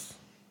South.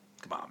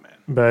 Come on, man.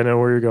 But I know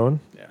where you're going.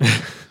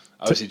 Yeah.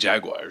 Obviously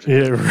Jaguars.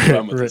 Yeah,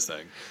 right. This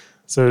thing.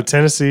 So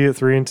Tennessee at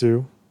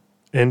 3-2,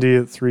 Indy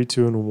at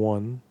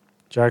 3-2-1,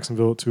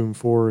 Jacksonville at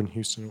 2-4, and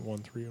Houston at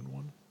 1-3-1.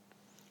 And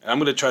I'm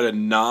going to try to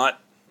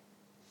not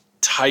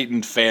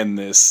Titan fan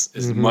this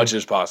as much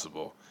as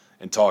possible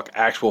and talk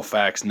actual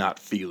facts, not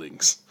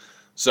feelings.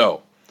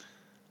 So,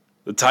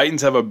 the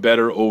Titans have a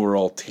better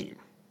overall team.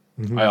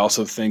 Mm-hmm. I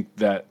also think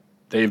that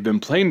they've been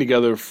playing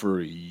together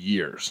for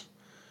years.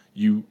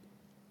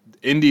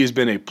 Indy has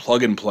been a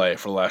plug and play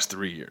for the last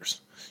 3 years.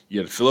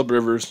 You had Phillip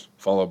Rivers,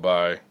 followed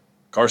by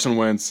Carson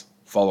Wentz,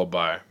 followed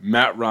by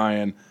Matt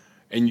Ryan.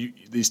 And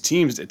these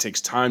teams, it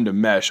takes time to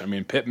mesh. I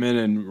mean, Pittman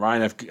and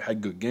Ryan have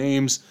had good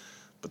games,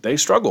 but they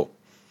struggle.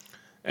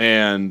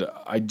 And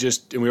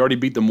we already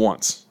beat them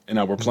once, and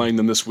now we're playing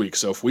them this week.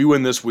 So if we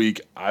win this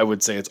week, I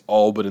would say it's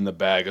all but in the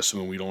bag,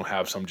 assuming we don't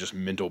have some just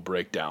mental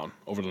breakdown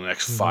over the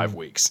next 5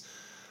 weeks.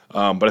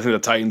 But I think the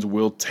Titans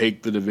will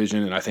take the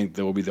division, and I think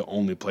they will be the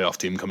only playoff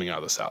team coming out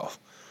of the South.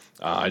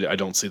 I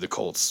don't see the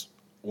Colts.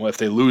 Well, if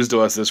they lose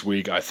to us this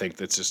week, I think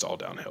that's just all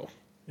downhill.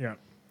 Yeah.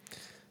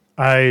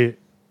 I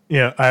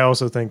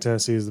also think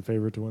Tennessee is the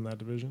favorite to win that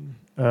division,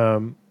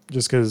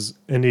 just because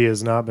Indy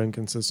has not been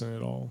consistent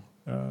at all.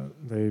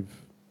 They've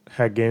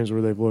had games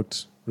where they've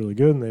looked really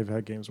good, and they've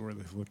had games where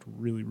they've looked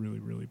really, really,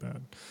 really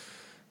bad.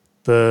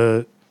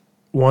 The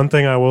one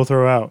thing I will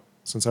throw out,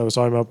 since I was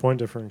talking about point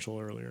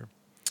differential earlier,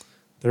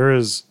 there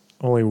is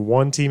only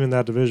one team in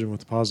that division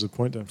with a positive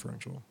point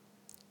differential.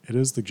 It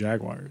is the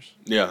Jaguars.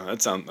 Yeah,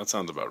 that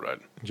sounds about right.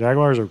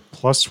 Jaguars are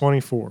plus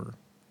 24.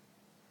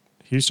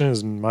 Houston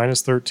is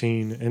minus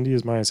 13. Indy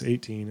is minus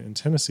 18. And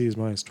Tennessee is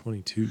minus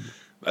 22.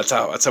 That's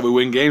how we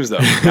win games, though.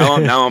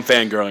 Now I'm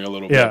fangirling a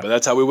little bit, but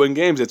that's how we win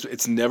games.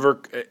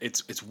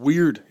 It's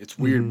weird. It's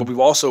weird, but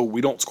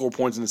we don't score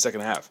points in the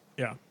second half.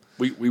 Yeah,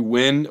 we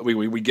win.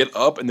 We get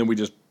up, and then we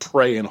just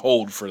pray and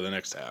hold for the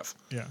next half.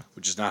 Yeah,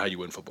 which is not how you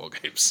win football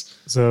games.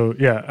 So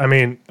yeah, I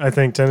mean, I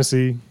think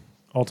Tennessee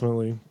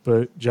ultimately,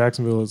 but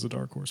Jacksonville is the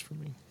dark horse for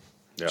me,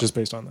 just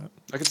based on that.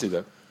 I can see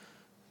that.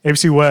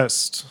 AFC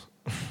West.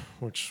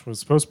 which was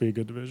supposed to be a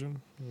good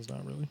division. It was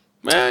not really.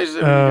 Man, you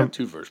got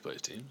 2 first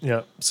place teams.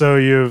 Yeah. So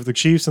you have the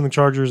Chiefs and the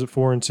Chargers at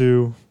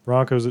 4-2,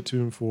 Broncos at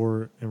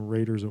 2-4, and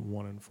Raiders at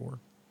 1-4.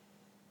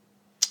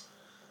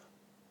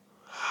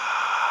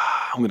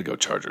 I'm going to go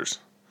Chargers.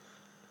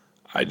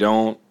 I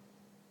don't.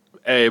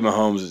 A,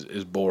 Mahomes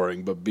is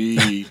boring, but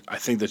B, I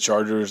think the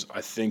Chargers.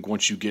 I think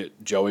once you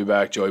get Joey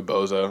back, Joey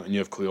Bosa, and you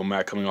have Khalil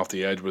Mack coming off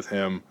the edge with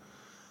him,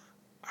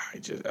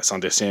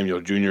 Asante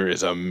Samuel Jr.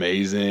 is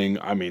amazing.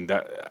 I mean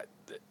that.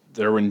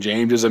 Derwin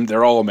James is.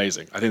 They're all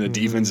amazing. I think the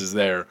defense is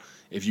there.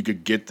 If you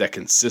could get that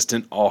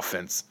consistent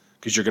offense,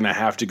 because you're going to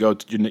have to go.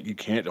 You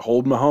can't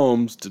hold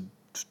Mahomes to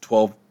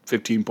 12,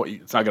 15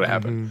 points. It's not going to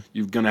happen.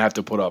 You're going to have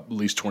to put up at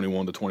least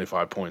 21 to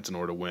 25 points in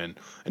order to win,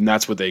 and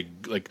that's what they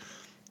like.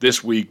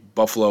 This week,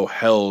 Buffalo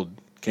held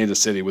Kansas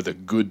City with a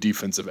good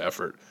defensive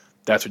effort.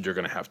 That's what you're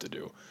going to have to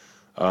do.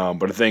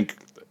 But I think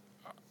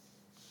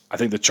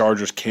the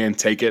Chargers can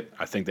take it.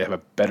 I think they have a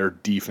better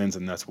defense,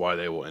 and that's why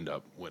they will end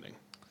up winning.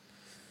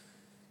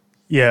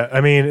 Yeah,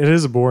 I mean, it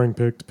is a boring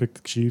pick to pick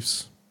the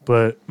Chiefs,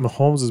 but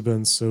Mahomes has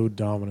been so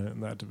dominant in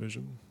that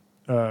division.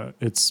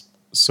 It's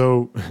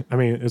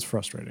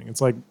frustrating.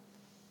 It's like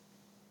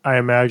I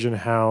imagine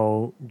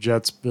how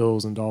Jets,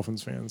 Bills, and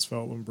Dolphins fans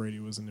felt when Brady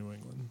was in New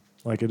England.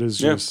 Like, it is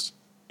just,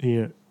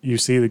 you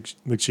see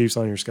the Chiefs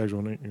on your schedule,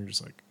 and you're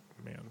just like,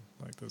 man,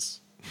 like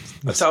this.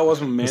 That's how it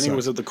was when Manning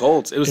was at the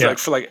Colts. It was like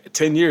for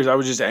 10 years, I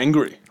was just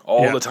angry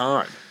all the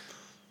time.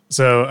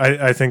 So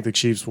I think the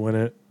Chiefs win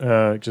it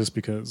just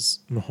because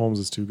Mahomes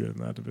is too good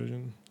in that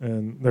division,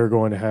 and they're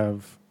going to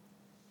have,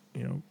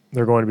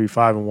 they're going to be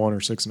 5-1 or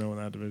 6-0 in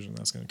that division.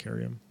 That's going to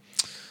carry them.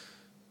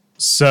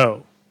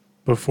 So,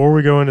 before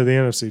we go into the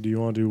NFC, do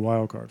you want to do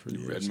wild card for the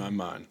You read my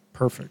mind.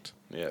 Perfect.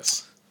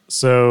 Yes.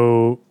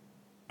 So,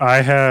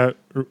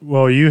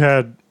 you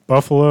had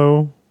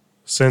Buffalo,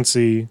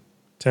 Cincy,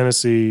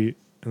 Tennessee,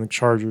 and the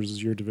Chargers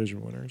as your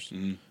division winners.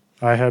 Mm-hmm.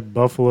 I had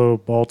Buffalo,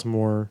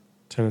 Baltimore,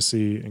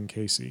 Tennessee, and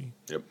KC.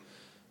 Yep.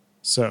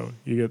 So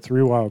you get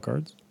 3 wild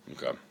cards.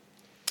 Okay.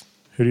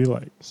 Who do you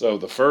like? So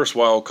the first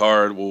wild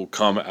card will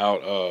come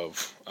out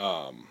of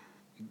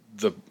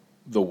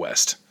the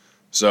West.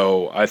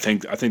 So I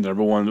think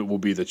number one will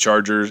be the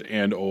Chargers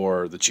and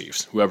or the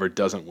Chiefs. Whoever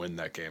doesn't win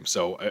that game.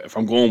 So if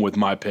I'm going with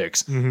my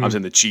picks, I'm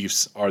saying the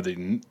Chiefs are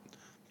the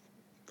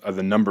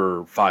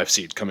number 5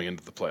 seed coming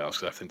into the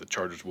playoffs. Because I think the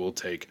Chargers will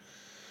take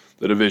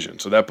the division.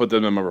 So that put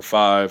them at number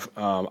 5.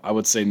 I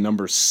would say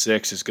number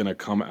 6 is going to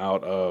come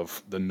out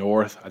of the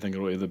North. I think it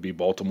will either be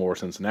Baltimore or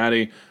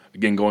Cincinnati.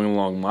 Again, going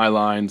along my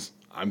lines,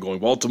 I'm going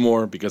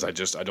Baltimore because I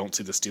don't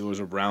see the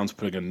Steelers or Browns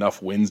putting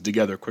enough wins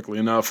together quickly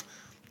enough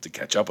to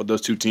catch up with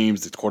those two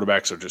teams. The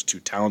quarterbacks are just too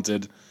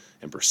talented,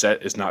 and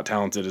Brissett is not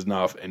talented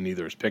enough, and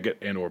neither is Pickett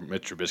and or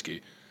Mitch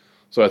Trubisky.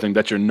 So I think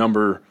that's your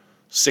number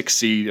 6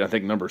 seed. I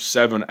think number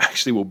 7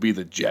 actually will be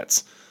the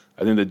Jets.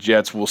 I think the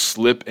Jets will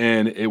slip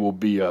in. It will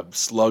be a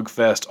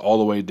slugfest all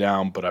the way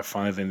down, but I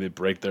finally think they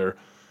break their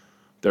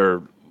I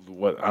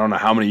don't know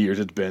how many years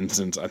it's been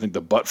since I think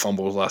the butt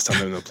fumble was last time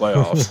they were in the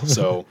playoffs.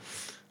 So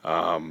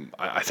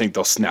I think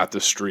they'll snap the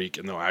streak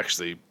and they'll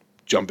actually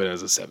jump in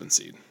as a 7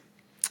 seed.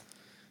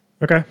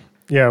 Okay.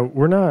 Yeah,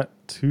 we're not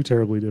too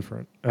terribly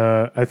different.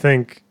 I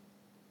think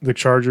the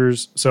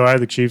Chargers. So I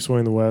had the Chiefs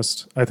winning the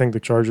West. I think the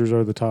Chargers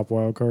are the top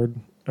wild card.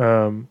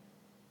 They're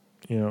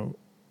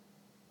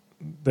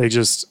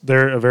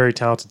a very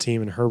talented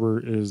team, and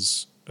Herbert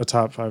is a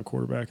top 5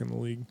 quarterback in the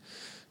league.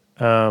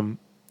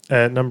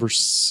 At number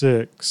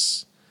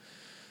 6,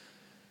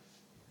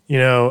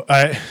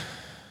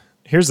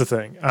 here's the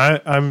thing.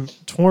 I'm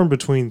torn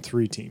between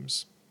 3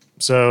 teams.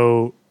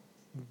 So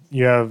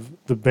you have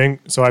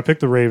so I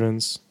picked the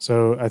Ravens.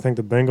 So I think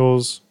the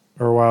Bengals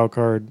are a wild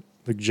card,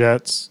 the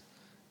Jets,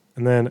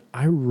 and then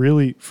I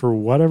really, for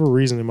whatever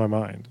reason in my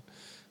mind,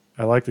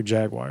 I like the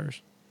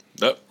Jaguars.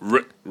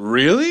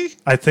 Really?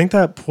 I think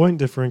that point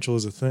differential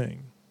is a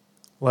thing.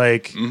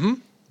 Like,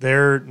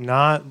 they're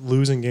not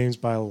losing games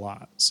by a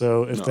lot.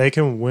 So if they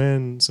can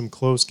win some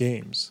close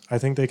games, I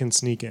think they can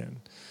sneak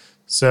in.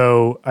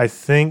 So I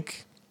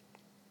think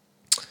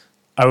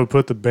I would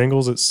put the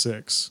Bengals at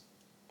 6,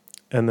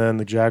 and then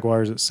the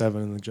Jaguars at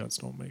 7, and the Jets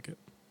don't make it.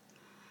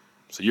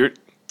 So you're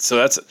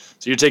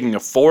taking a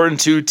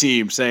 4-2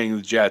 team, saying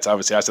the Jets.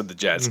 Obviously, I said the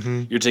Jets.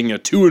 You're taking a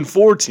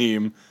 2-4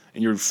 team,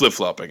 and you're flip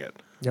flopping it.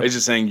 Yep. It's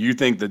just saying you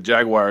think the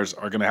Jaguars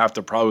are going to have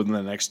to probably in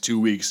the next 2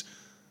 weeks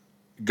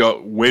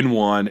go win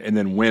one and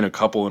then win a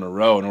couple in a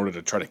row in order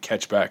to try to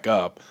catch back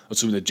up,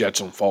 assuming the Jets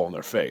don't fall on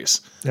their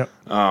face. Yep.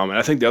 And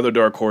I think the other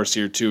dark horse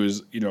here too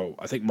is,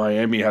 I think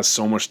Miami has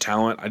so much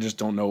talent. I just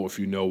don't know if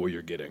you know what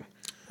you're getting.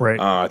 Right.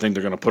 I think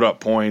they're going to put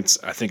up points.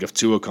 I think if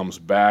Tua comes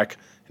back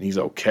and he's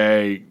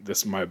okay,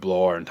 this might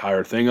blow our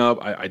entire thing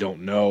up. I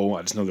don't know.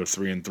 I just know they're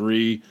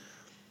 3-3.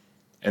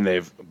 And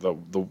they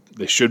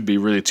should be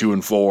really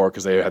 2-4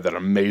 because they had that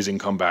amazing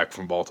comeback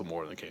from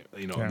Baltimore. And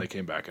they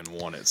came back and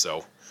won it.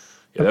 So,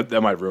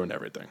 that might ruin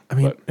everything. I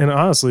mean, and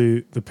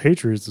honestly, the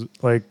Patriots,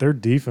 like, their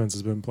defense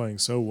has been playing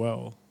so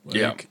well.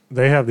 Like,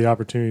 they have the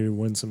opportunity to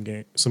win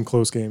some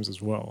close games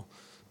as well.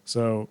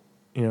 So,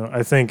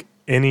 I think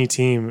any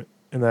team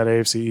in that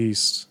AFC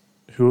East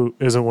who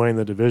isn't winning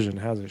the division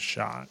has a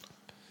shot.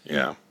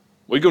 Yeah.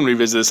 We can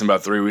revisit this in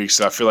about 3 weeks.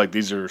 So I feel like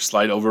these are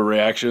slight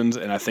overreactions,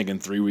 and I think in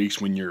 3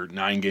 weeks, when you're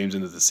 9 games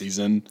into the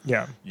season,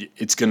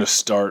 it's going to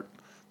start.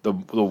 The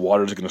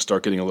waters are going to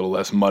start getting a little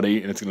less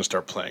muddy, and it's going to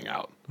start playing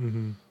out.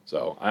 Mm-hmm.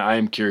 So I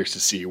am curious to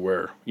see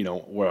where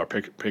our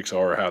picks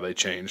are, or how they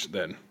change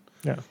then.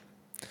 Yeah.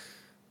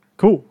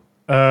 Cool.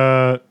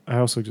 I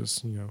also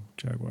just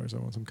Jaguars. I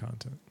want some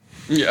content.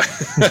 Yeah.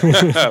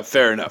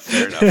 Fair enough.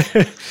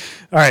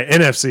 All right,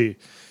 NFC.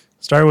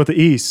 Starting with the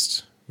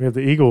East. We have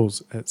the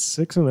Eagles at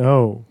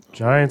 6-0,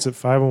 Giants at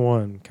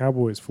 5-1,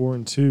 Cowboys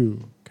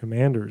 4-2,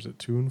 Commanders at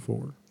 2-4.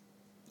 All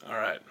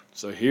right.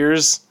 So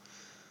here's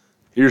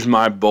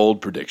my bold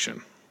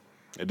prediction.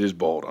 It is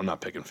bold. I'm not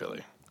picking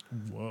Philly.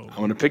 Whoa. I'm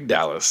going to pick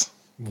Dallas.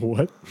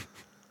 What?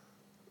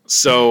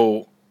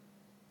 So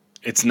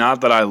it's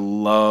not that I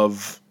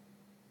love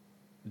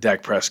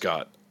Dak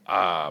Prescott.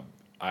 I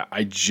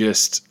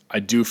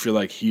do feel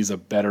like he's a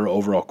better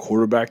overall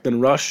quarterback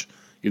than Rush,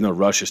 even though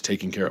Rush is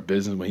taking care of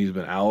business when he's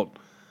been out.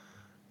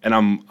 And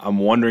I'm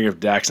wondering if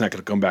Dak's not going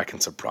to come back and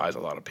surprise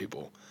a lot of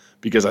people,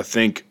 because I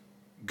think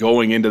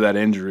going into that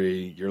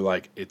injury, you're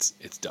like, it's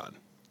done.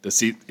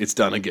 It's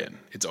done again.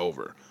 It's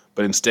over.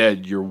 But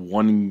instead, you're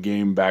 1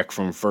 game back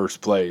from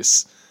first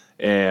place.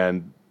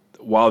 And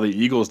while the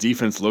Eagles'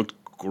 defense looked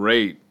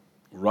great,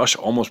 Rush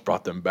almost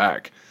brought them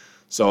back.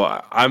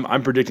 So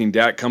I'm predicting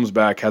Dak comes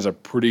back, has a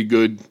pretty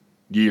good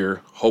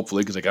year,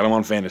 hopefully, because I got him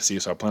on fantasy,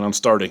 so I plan on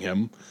starting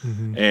him,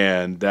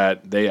 and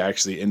that they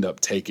actually end up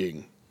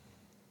taking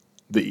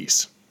the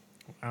East.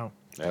 Wow.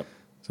 Yep.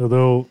 So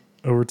they'll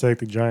overtake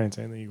the Giants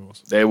and the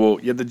Eagles. They will.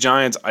 Yeah, the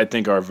Giants, I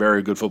think, are a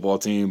very good football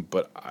team,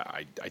 but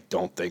I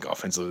don't think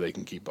offensively they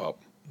can keep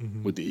up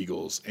with the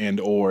Eagles. And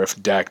or if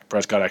Dak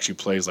Prescott actually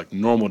plays like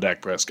normal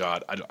Dak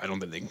Prescott, I don't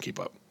think they can keep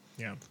up.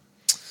 Yeah.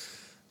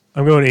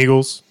 I'm going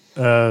Eagles.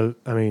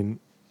 Only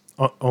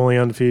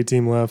undefeated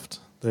team left.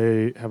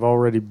 They have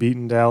already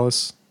beaten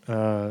Dallas.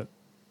 I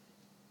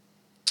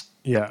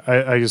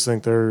just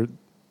think they're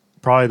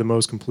probably the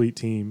most complete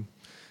team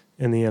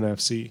in the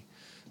NFC.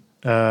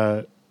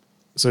 I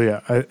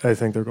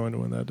think they're going to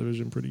win that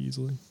division pretty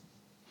easily.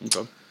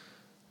 Okay.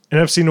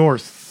 NFC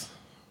North,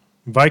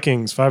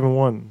 Vikings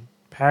 5-1,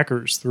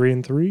 Packers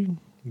 3-3,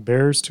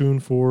 Bears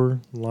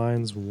 2-4,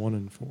 Lions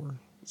 1-4.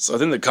 So I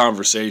think the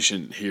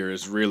conversation here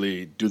is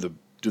really do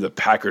the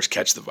Packers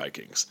catch the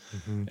Vikings?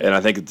 And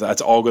I think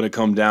that's all going to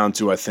come down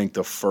to, I think,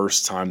 the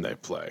first time they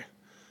play.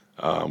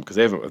 Because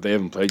they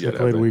haven't played yet. They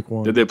played week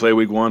 1. Did they play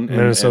week 1?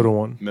 Minnesota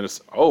won.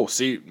 Oh,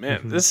 see,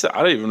 man, this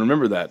I don't even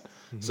remember that.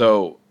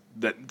 So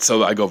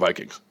I go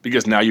Vikings,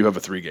 because now you have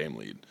a 3-game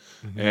lead,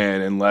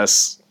 and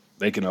unless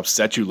they can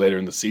upset you later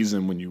in the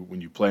season when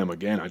you play them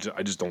again,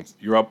 I just don't.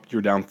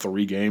 You're down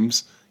 3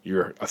 games.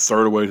 You're a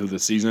third away through the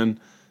season,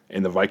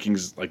 and the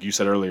Vikings, like you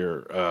said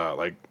earlier,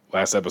 like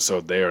last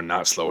episode, they are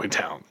not slowing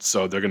down.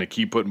 So they're going to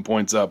keep putting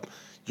points up.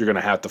 You're going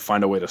to have to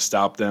find a way to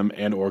stop them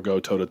and or go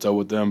toe to toe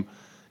with them.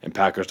 And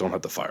Packers don't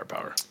have the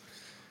firepower.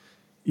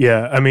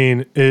 Yeah, I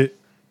mean, if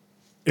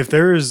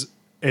there is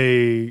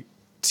a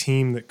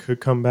team that could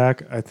come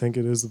back, I think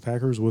it is the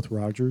Packers with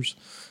Rodgers,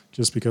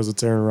 just because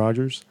it's Aaron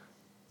Rodgers.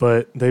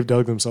 But they've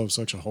dug themselves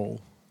such a hole,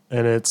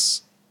 and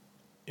it's,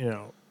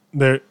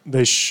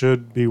 they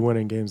should be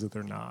winning games that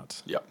they're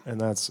not. Yep.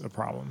 And that's a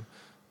problem.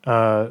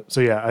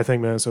 I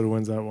think Minnesota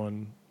wins that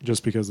one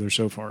just because they're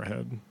so far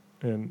ahead,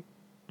 and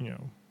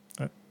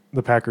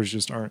the Packers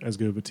just aren't as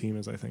good of a team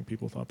as I think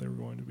people thought they were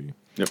going to be.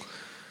 Yep,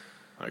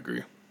 I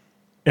agree.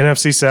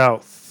 NFC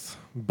South,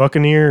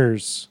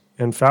 Buccaneers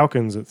and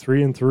Falcons at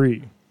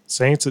 3-3,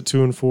 Saints at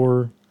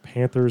 2-4,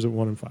 Panthers at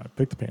 1-5.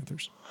 Pick the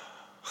Panthers.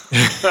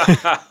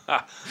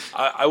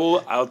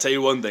 I'll tell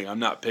you one thing. I'm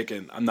not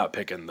picking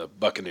the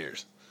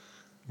Buccaneers.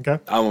 Okay.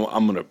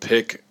 I'm going to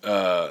pick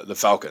the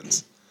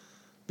Falcons,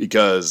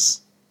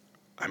 because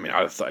I mean,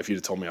 if you'd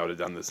have told me I would have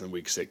done this in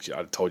week 6, I'd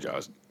have told you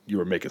you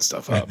were making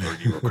stuff up or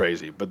you were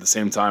crazy. But at the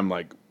same time,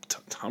 like,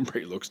 Tom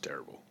Brady looks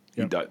terrible.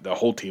 Yep. The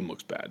whole team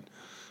looks bad.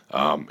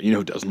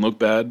 Who doesn't look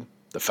bad?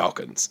 The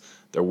Falcons.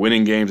 They're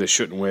winning games they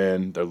shouldn't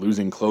win. They're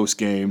losing close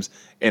games.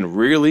 And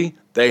really,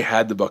 they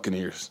had the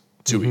Buccaneers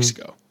 2 weeks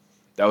ago.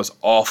 That was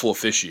awful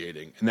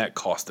officiating, and that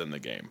cost them the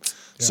game. Yeah.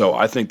 So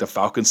I think the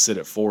Falcons sit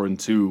at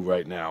 4-2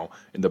 right now,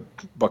 and the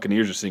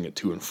Buccaneers are sitting at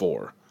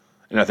 2-4.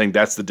 And I think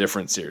that's the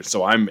difference here.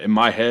 So I'm in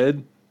my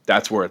head,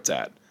 that's where it's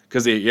at.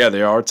 Because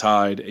they are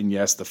tied, and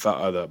yes,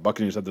 the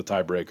Buccaneers have the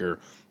tiebreaker,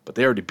 but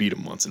they already beat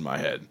them once in my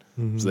head.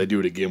 So they do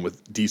it again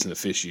with decent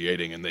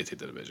officiating, and they take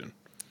the division.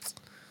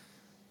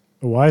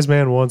 A wise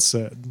man once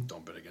said,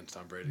 "Don't bet against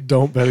Tom Brady."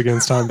 Don't bet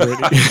against Tom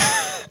Brady.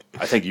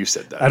 I think you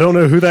said that. I don't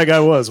know who that guy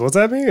was. What's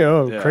that mean?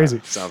 Oh, yeah,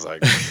 crazy. Sounds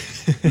like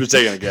you're just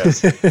taking a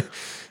guess.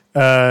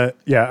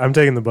 I'm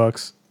taking the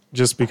Bucs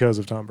just because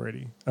of Tom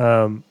Brady.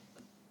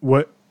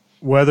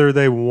 Whether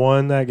they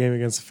won that game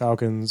against the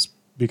Falcons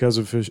because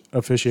of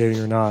officiating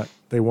or not,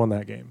 they won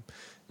that game.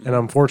 And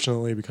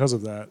unfortunately, because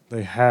of that,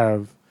 they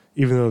have,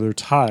 even though they're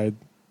tied,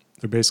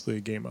 they're basically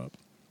a game up.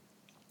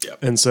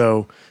 Yep. And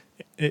so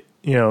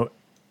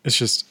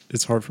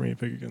it's hard for me to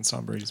pick against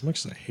Tom Brady as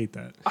much as I hate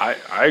that.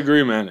 I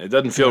agree, man. It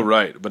doesn't feel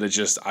right, but he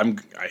just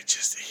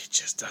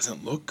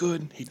doesn't look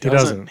good. He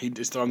doesn't. He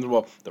just throwing the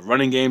ball. The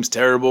running game's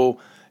terrible,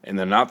 and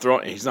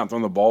he's not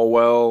throwing the ball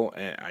well.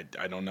 And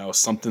I don't know.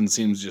 Something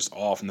seems just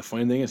off. And the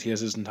funny thing is, he has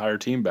his entire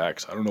team back,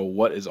 so I don't know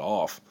what is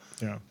off.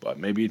 Yeah. But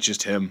maybe it's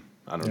just him.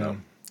 I don't know.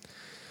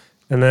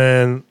 And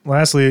then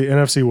lastly,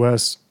 NFC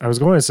West. I was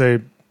going to say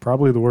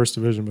probably the worst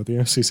division, but the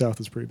NFC South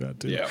is pretty bad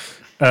too. Yeah.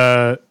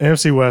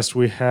 NFC West,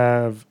 we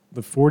have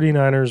the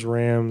 49ers,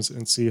 Rams,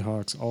 and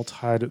Seahawks all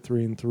tied at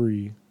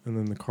 3-3, and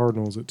then the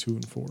Cardinals at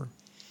 2-4.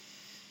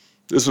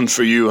 This one's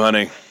for you,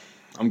 honey.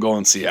 I'm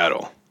going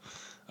Seattle.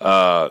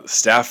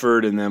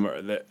 Stafford and them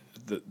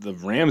the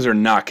Rams are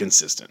not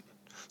consistent.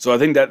 So I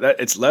think that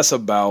it's less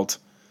about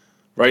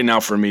right now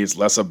for me. It's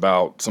less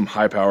about some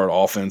high-powered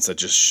offense that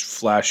just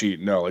flashy.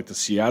 No, like the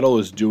Seattle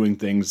is doing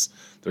things.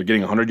 They're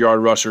getting a 100-yard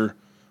rusher.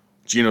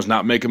 Geno's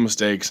not making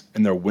mistakes,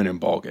 and they're winning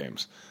ball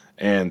games.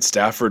 And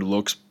Stafford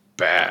looks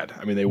bad.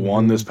 I mean, they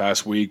won this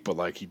past week, but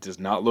like he does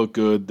not look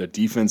good. The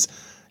defense,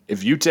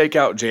 if you take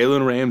out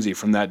Jalen Ramsey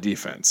from that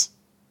defense,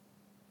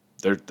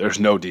 there's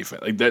no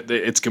defense. Like that,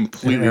 it's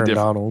completely Aaron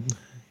different. Donald.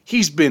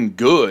 He's been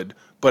good,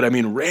 but I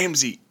mean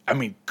Ramsey. I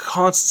mean,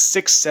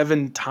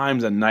 6-7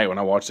 times a night when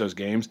I watch those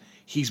games,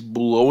 he's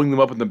blowing them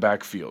up in the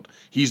backfield.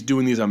 He's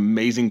doing these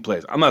amazing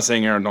plays. I'm not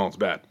saying Aaron Donald's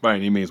bad by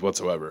any means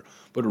whatsoever,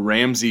 but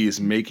Ramsey is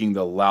making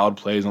the loud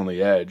plays on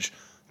the edge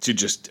to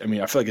just. I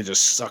mean, I feel like it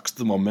just sucks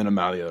the momentum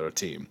out of the other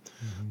team.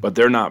 But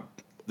they're not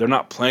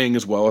playing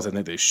as well as I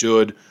think they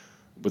should.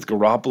 With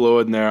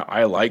Garoppolo in there,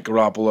 I like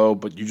Garoppolo,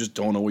 but you just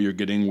don't know what you're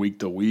getting week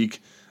to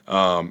week.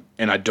 And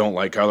I don't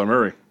like Kyler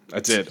Murray.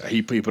 That's it.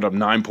 He put up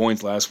 9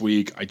 points last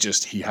week.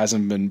 He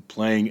hasn't been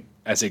playing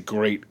as a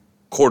great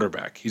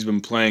quarterback. He's been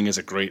playing as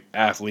a great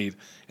athlete,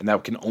 and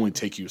that can only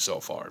take you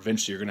so far.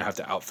 Eventually, you're going to have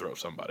to outthrow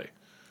somebody.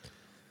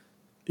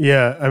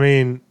 Yeah, I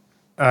mean,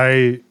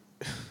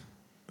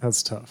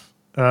 that's tough.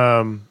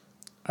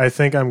 I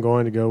think I'm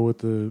going to go with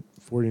the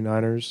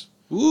 49ers.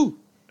 Ooh.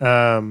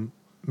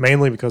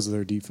 Mainly because of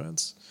their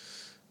defense.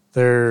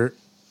 They're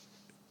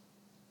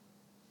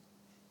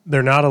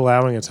not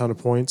allowing a ton of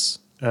points.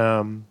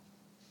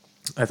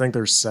 I think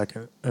they're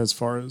second as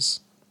far as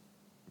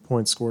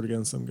points scored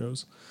against them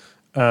goes.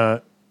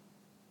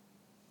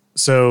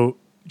 So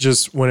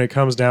just when it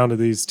comes down to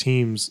these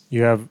teams,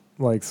 you have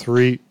like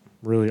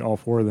all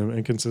four of them,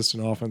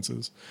 inconsistent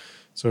offenses.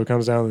 So it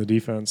comes down to the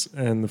defense,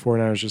 and the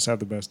 49ers just have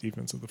the best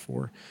defense of the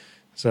four.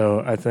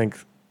 So I think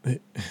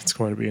it's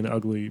going to be an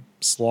ugly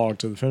slog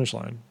to the finish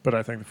line, but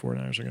I think the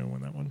 49ers are going to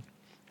win that one.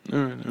 All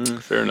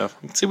right, fair enough.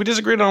 See, we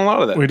disagreed on a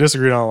lot of that. We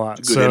disagreed on a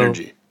lot. Good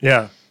energy.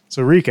 Yeah.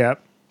 So recap,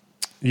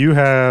 you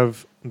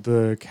have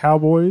the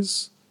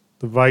Cowboys,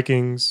 the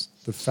Vikings,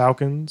 the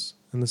Falcons,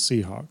 and the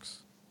Seahawks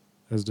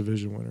as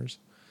division winners.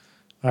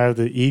 I have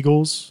the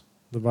Eagles,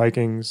 the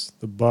Vikings,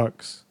 the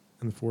Bucks,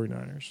 and the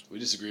 49ers. We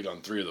disagreed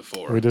on 3 of the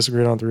 4. We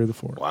disagreed on 3 of the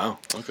 4. Wow.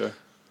 Okay.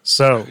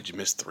 So how could you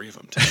miss 3 of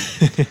them,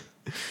 Tim?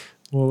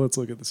 Well, let's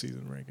look at the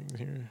season rankings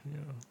here.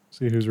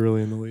 See who's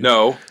really in the league.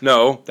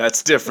 No,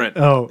 that's different.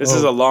 This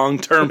is a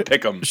long-term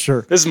pick 'em.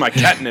 Sure. This is my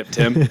catnip,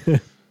 Tim.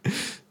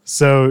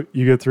 So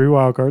you get 3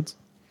 wild cards.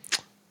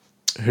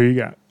 Who you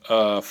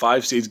got?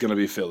 5 seed's going to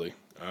be Philly.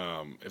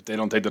 If they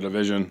don't take the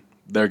division,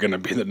 they're going to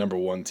be the number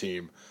 1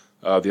 team.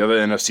 The other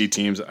NFC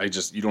teams,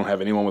 you don't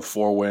have anyone with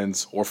 4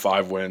 wins or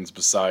 5 wins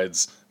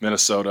besides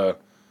Minnesota.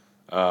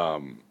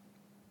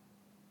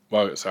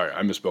 Well, sorry,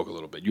 I misspoke a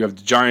little bit. You have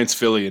the Giants,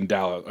 Philly, and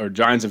Dallas, or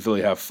Giants and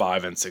Philly have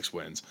 5 and 6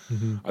 wins.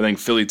 Mm-hmm. I think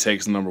Philly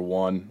takes the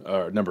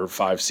number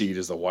 5 seed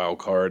as the wild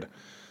card.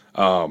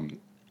 The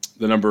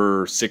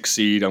number 6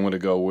 seed, I'm going to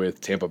go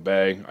with Tampa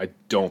Bay. I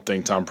don't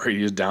think Tom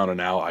Brady is down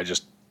and out.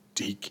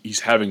 He's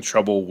having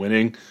trouble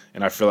winning,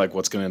 and I feel like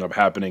what's going to end up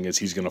happening is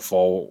he's going to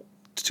fall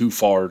too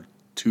far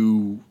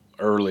too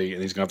early,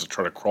 and he's going to have to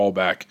try to crawl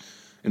back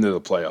into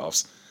the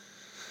playoffs.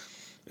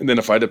 And then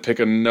if I had to pick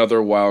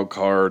another wild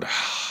card,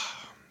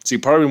 see,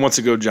 part of me wants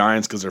to go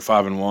Giants because they're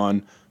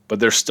 5-1, but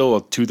there's still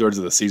 2/3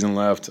 of the season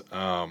left.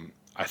 I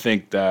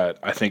think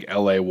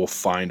LA will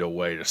find a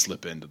way to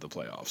slip into the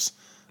playoffs.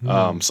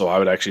 So I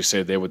would actually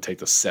say they would take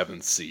the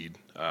 7th seed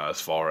as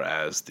far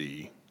as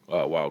the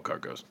wild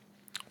card goes.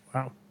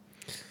 Wow.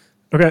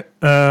 Okay.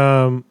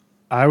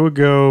 I would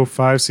go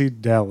 5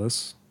 seed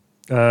Dallas.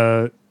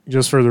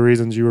 Just for the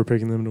reasons you were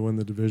picking them to win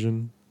the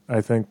division.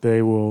 I think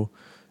they will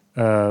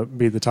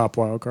be the top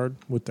wild card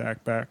with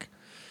Dak back.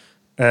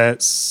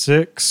 At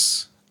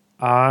 6,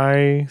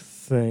 I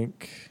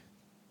think,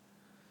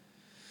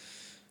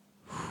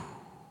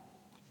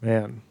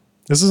 man,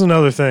 this is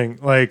another thing.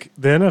 Like,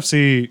 the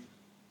NFC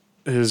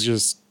is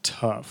just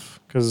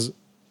tough because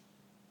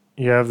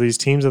you have these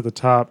teams at the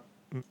top.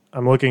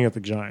 I'm looking at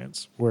the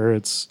Giants, where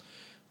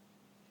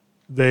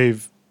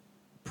they've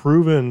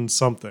proven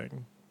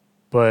something,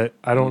 but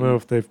I don't know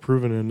if they've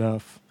proven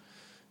enough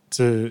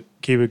to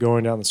keep it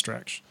going down the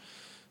stretch.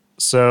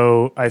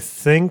 So I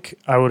think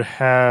I would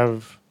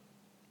have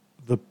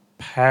the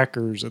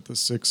Packers at the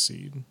 6th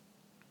seed.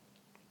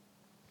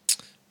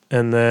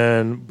 And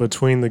then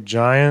between the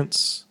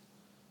Giants,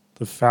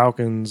 the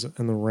Falcons,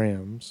 and the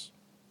Rams,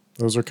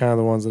 those are kind of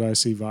the ones that I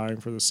see vying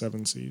for the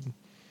 7 seed.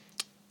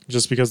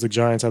 Just because the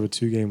Giants have a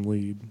 2-game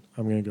lead,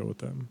 I'm going to go with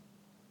them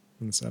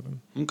in the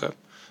 7. Okay.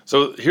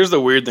 So here's the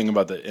weird thing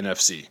about the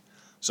NFC.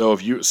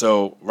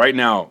 So right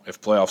now, if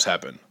playoffs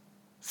happen,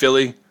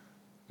 Philly,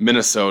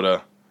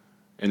 Minnesota,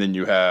 and then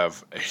you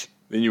have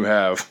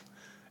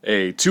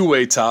a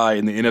 2-way tie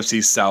in the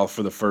NFC South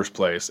for the first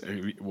place.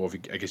 Well,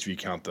 I guess if you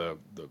count the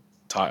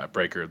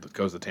tiebreaker that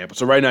goes to Tampa.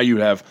 So right now you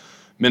have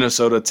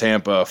Minnesota,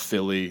 Tampa,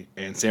 Philly,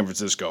 and San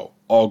Francisco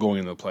all going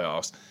into the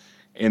playoffs.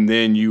 And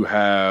then you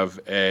have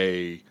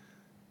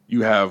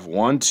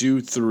 1,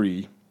 2,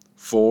 3,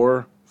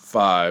 4,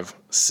 5,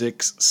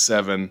 6,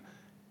 7.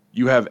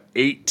 You have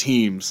 8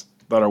 teams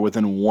that are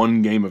within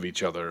 1 game of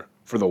each other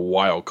for the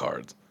wild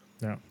cards.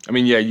 Yeah. I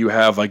mean, yeah, you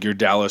have like your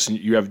Dallas, and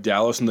you have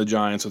Dallas and the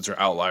Giants, which are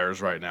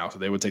outliers right now. So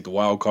they would take the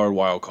wild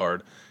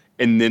card,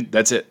 and then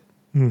that's it.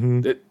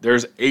 Mm-hmm.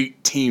 There's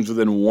 8 teams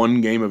within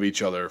 1 game of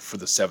each other for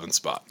the 7th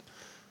spot,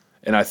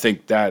 and I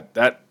think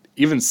that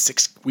even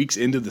 6 weeks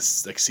into the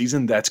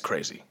season, that's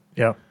crazy.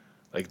 Yeah.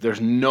 Like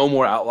there's no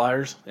more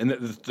outliers, and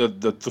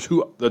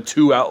the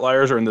two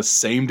outliers are in the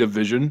same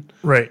division.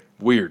 Right.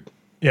 Weird.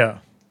 Yeah.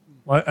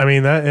 Well, I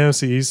mean, that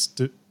NFC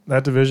East,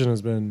 that division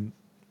has been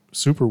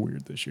super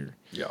weird this year.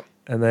 Yeah.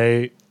 And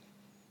I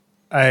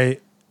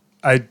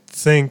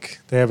think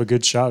they have a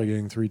good shot at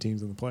getting 3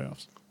 teams in the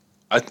playoffs.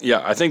 I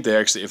think they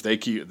actually, if the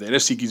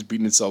NFC keeps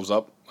beating itself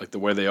up like the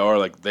way they are,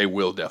 like they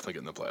will definitely get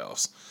in the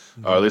playoffs,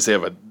 or at least they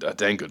have a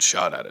dang good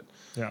shot at it.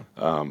 Yeah.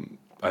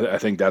 I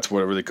think that's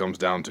what it really comes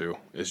down to.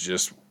 Is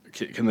just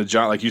can the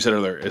Giants, like you said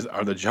earlier,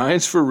 are the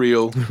Giants for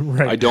real?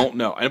 Right. I don't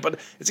know. But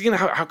it's again,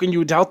 how can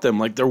you doubt them?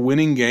 Like they're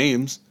winning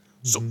games,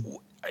 so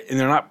and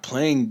they're not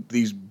playing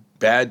these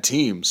bad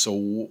teams.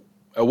 So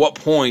at what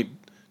point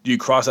do you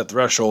cross that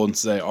threshold and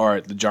say, all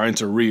right, the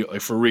Giants are real,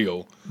 like for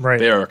real? Right.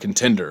 They are a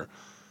contender.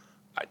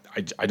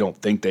 I don't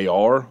think they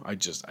are. I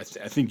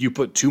think you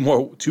put two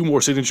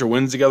more signature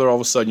wins together, all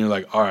of a sudden you're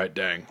like, all right,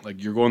 dang,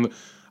 like you're going.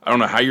 I don't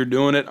know how you're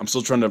doing it. I'm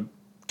still trying to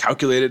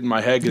calculate it in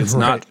my head. It's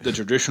not the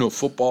traditional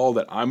football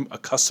that I'm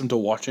accustomed to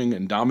watching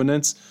in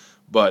dominance,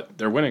 but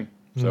they're winning,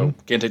 so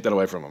can't take that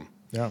away from them.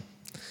 Yeah.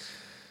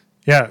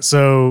 Yeah.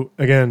 So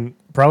again,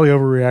 probably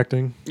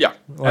overreacting. Yeah,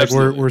 like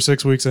absolutely. we're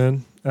 6 weeks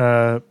in,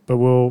 but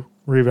we'll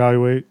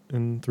reevaluate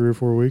in 3 or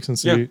 4 weeks and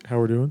see how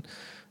we're doing.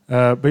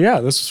 But yeah,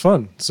 this was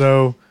fun.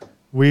 So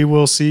we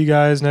will see you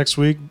guys next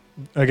week.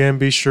 Again,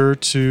 be sure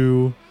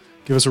to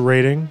give us a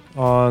rating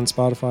on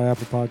Spotify,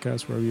 Apple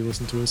Podcasts, wherever you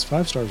listen to us.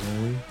 5 stars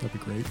only. That'd be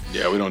great.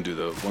 Yeah, we don't do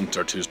the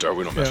 1-star, 2-star.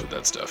 We don't mess with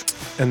that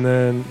stuff. And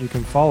then you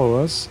can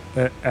follow us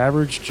at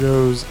Average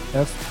Joe's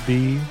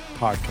FB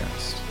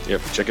Podcast.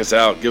 Yep, check us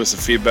out. Give us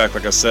some feedback.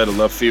 Like I said, I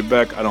love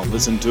feedback. I don't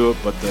listen to it,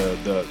 but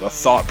the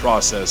thought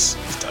process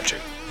is touching,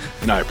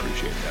 and I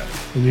appreciate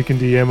that. And you can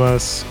DM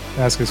us,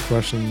 ask us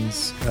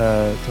questions,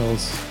 tell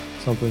us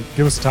something.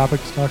 Give us a topic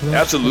to talk about.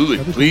 Absolutely.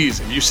 Please,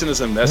 if you send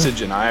us a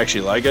message and I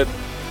actually like it,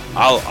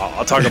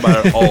 I'll talk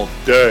about it all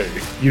day.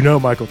 You know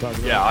Michael talks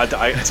about it. Yeah,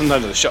 I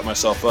sometimes I shut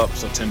myself up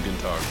so Tim can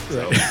talk.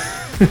 So,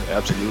 Right.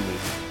 absolutely.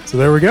 So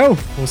there we go.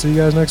 We'll see you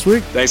guys next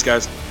week. Thanks,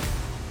 guys.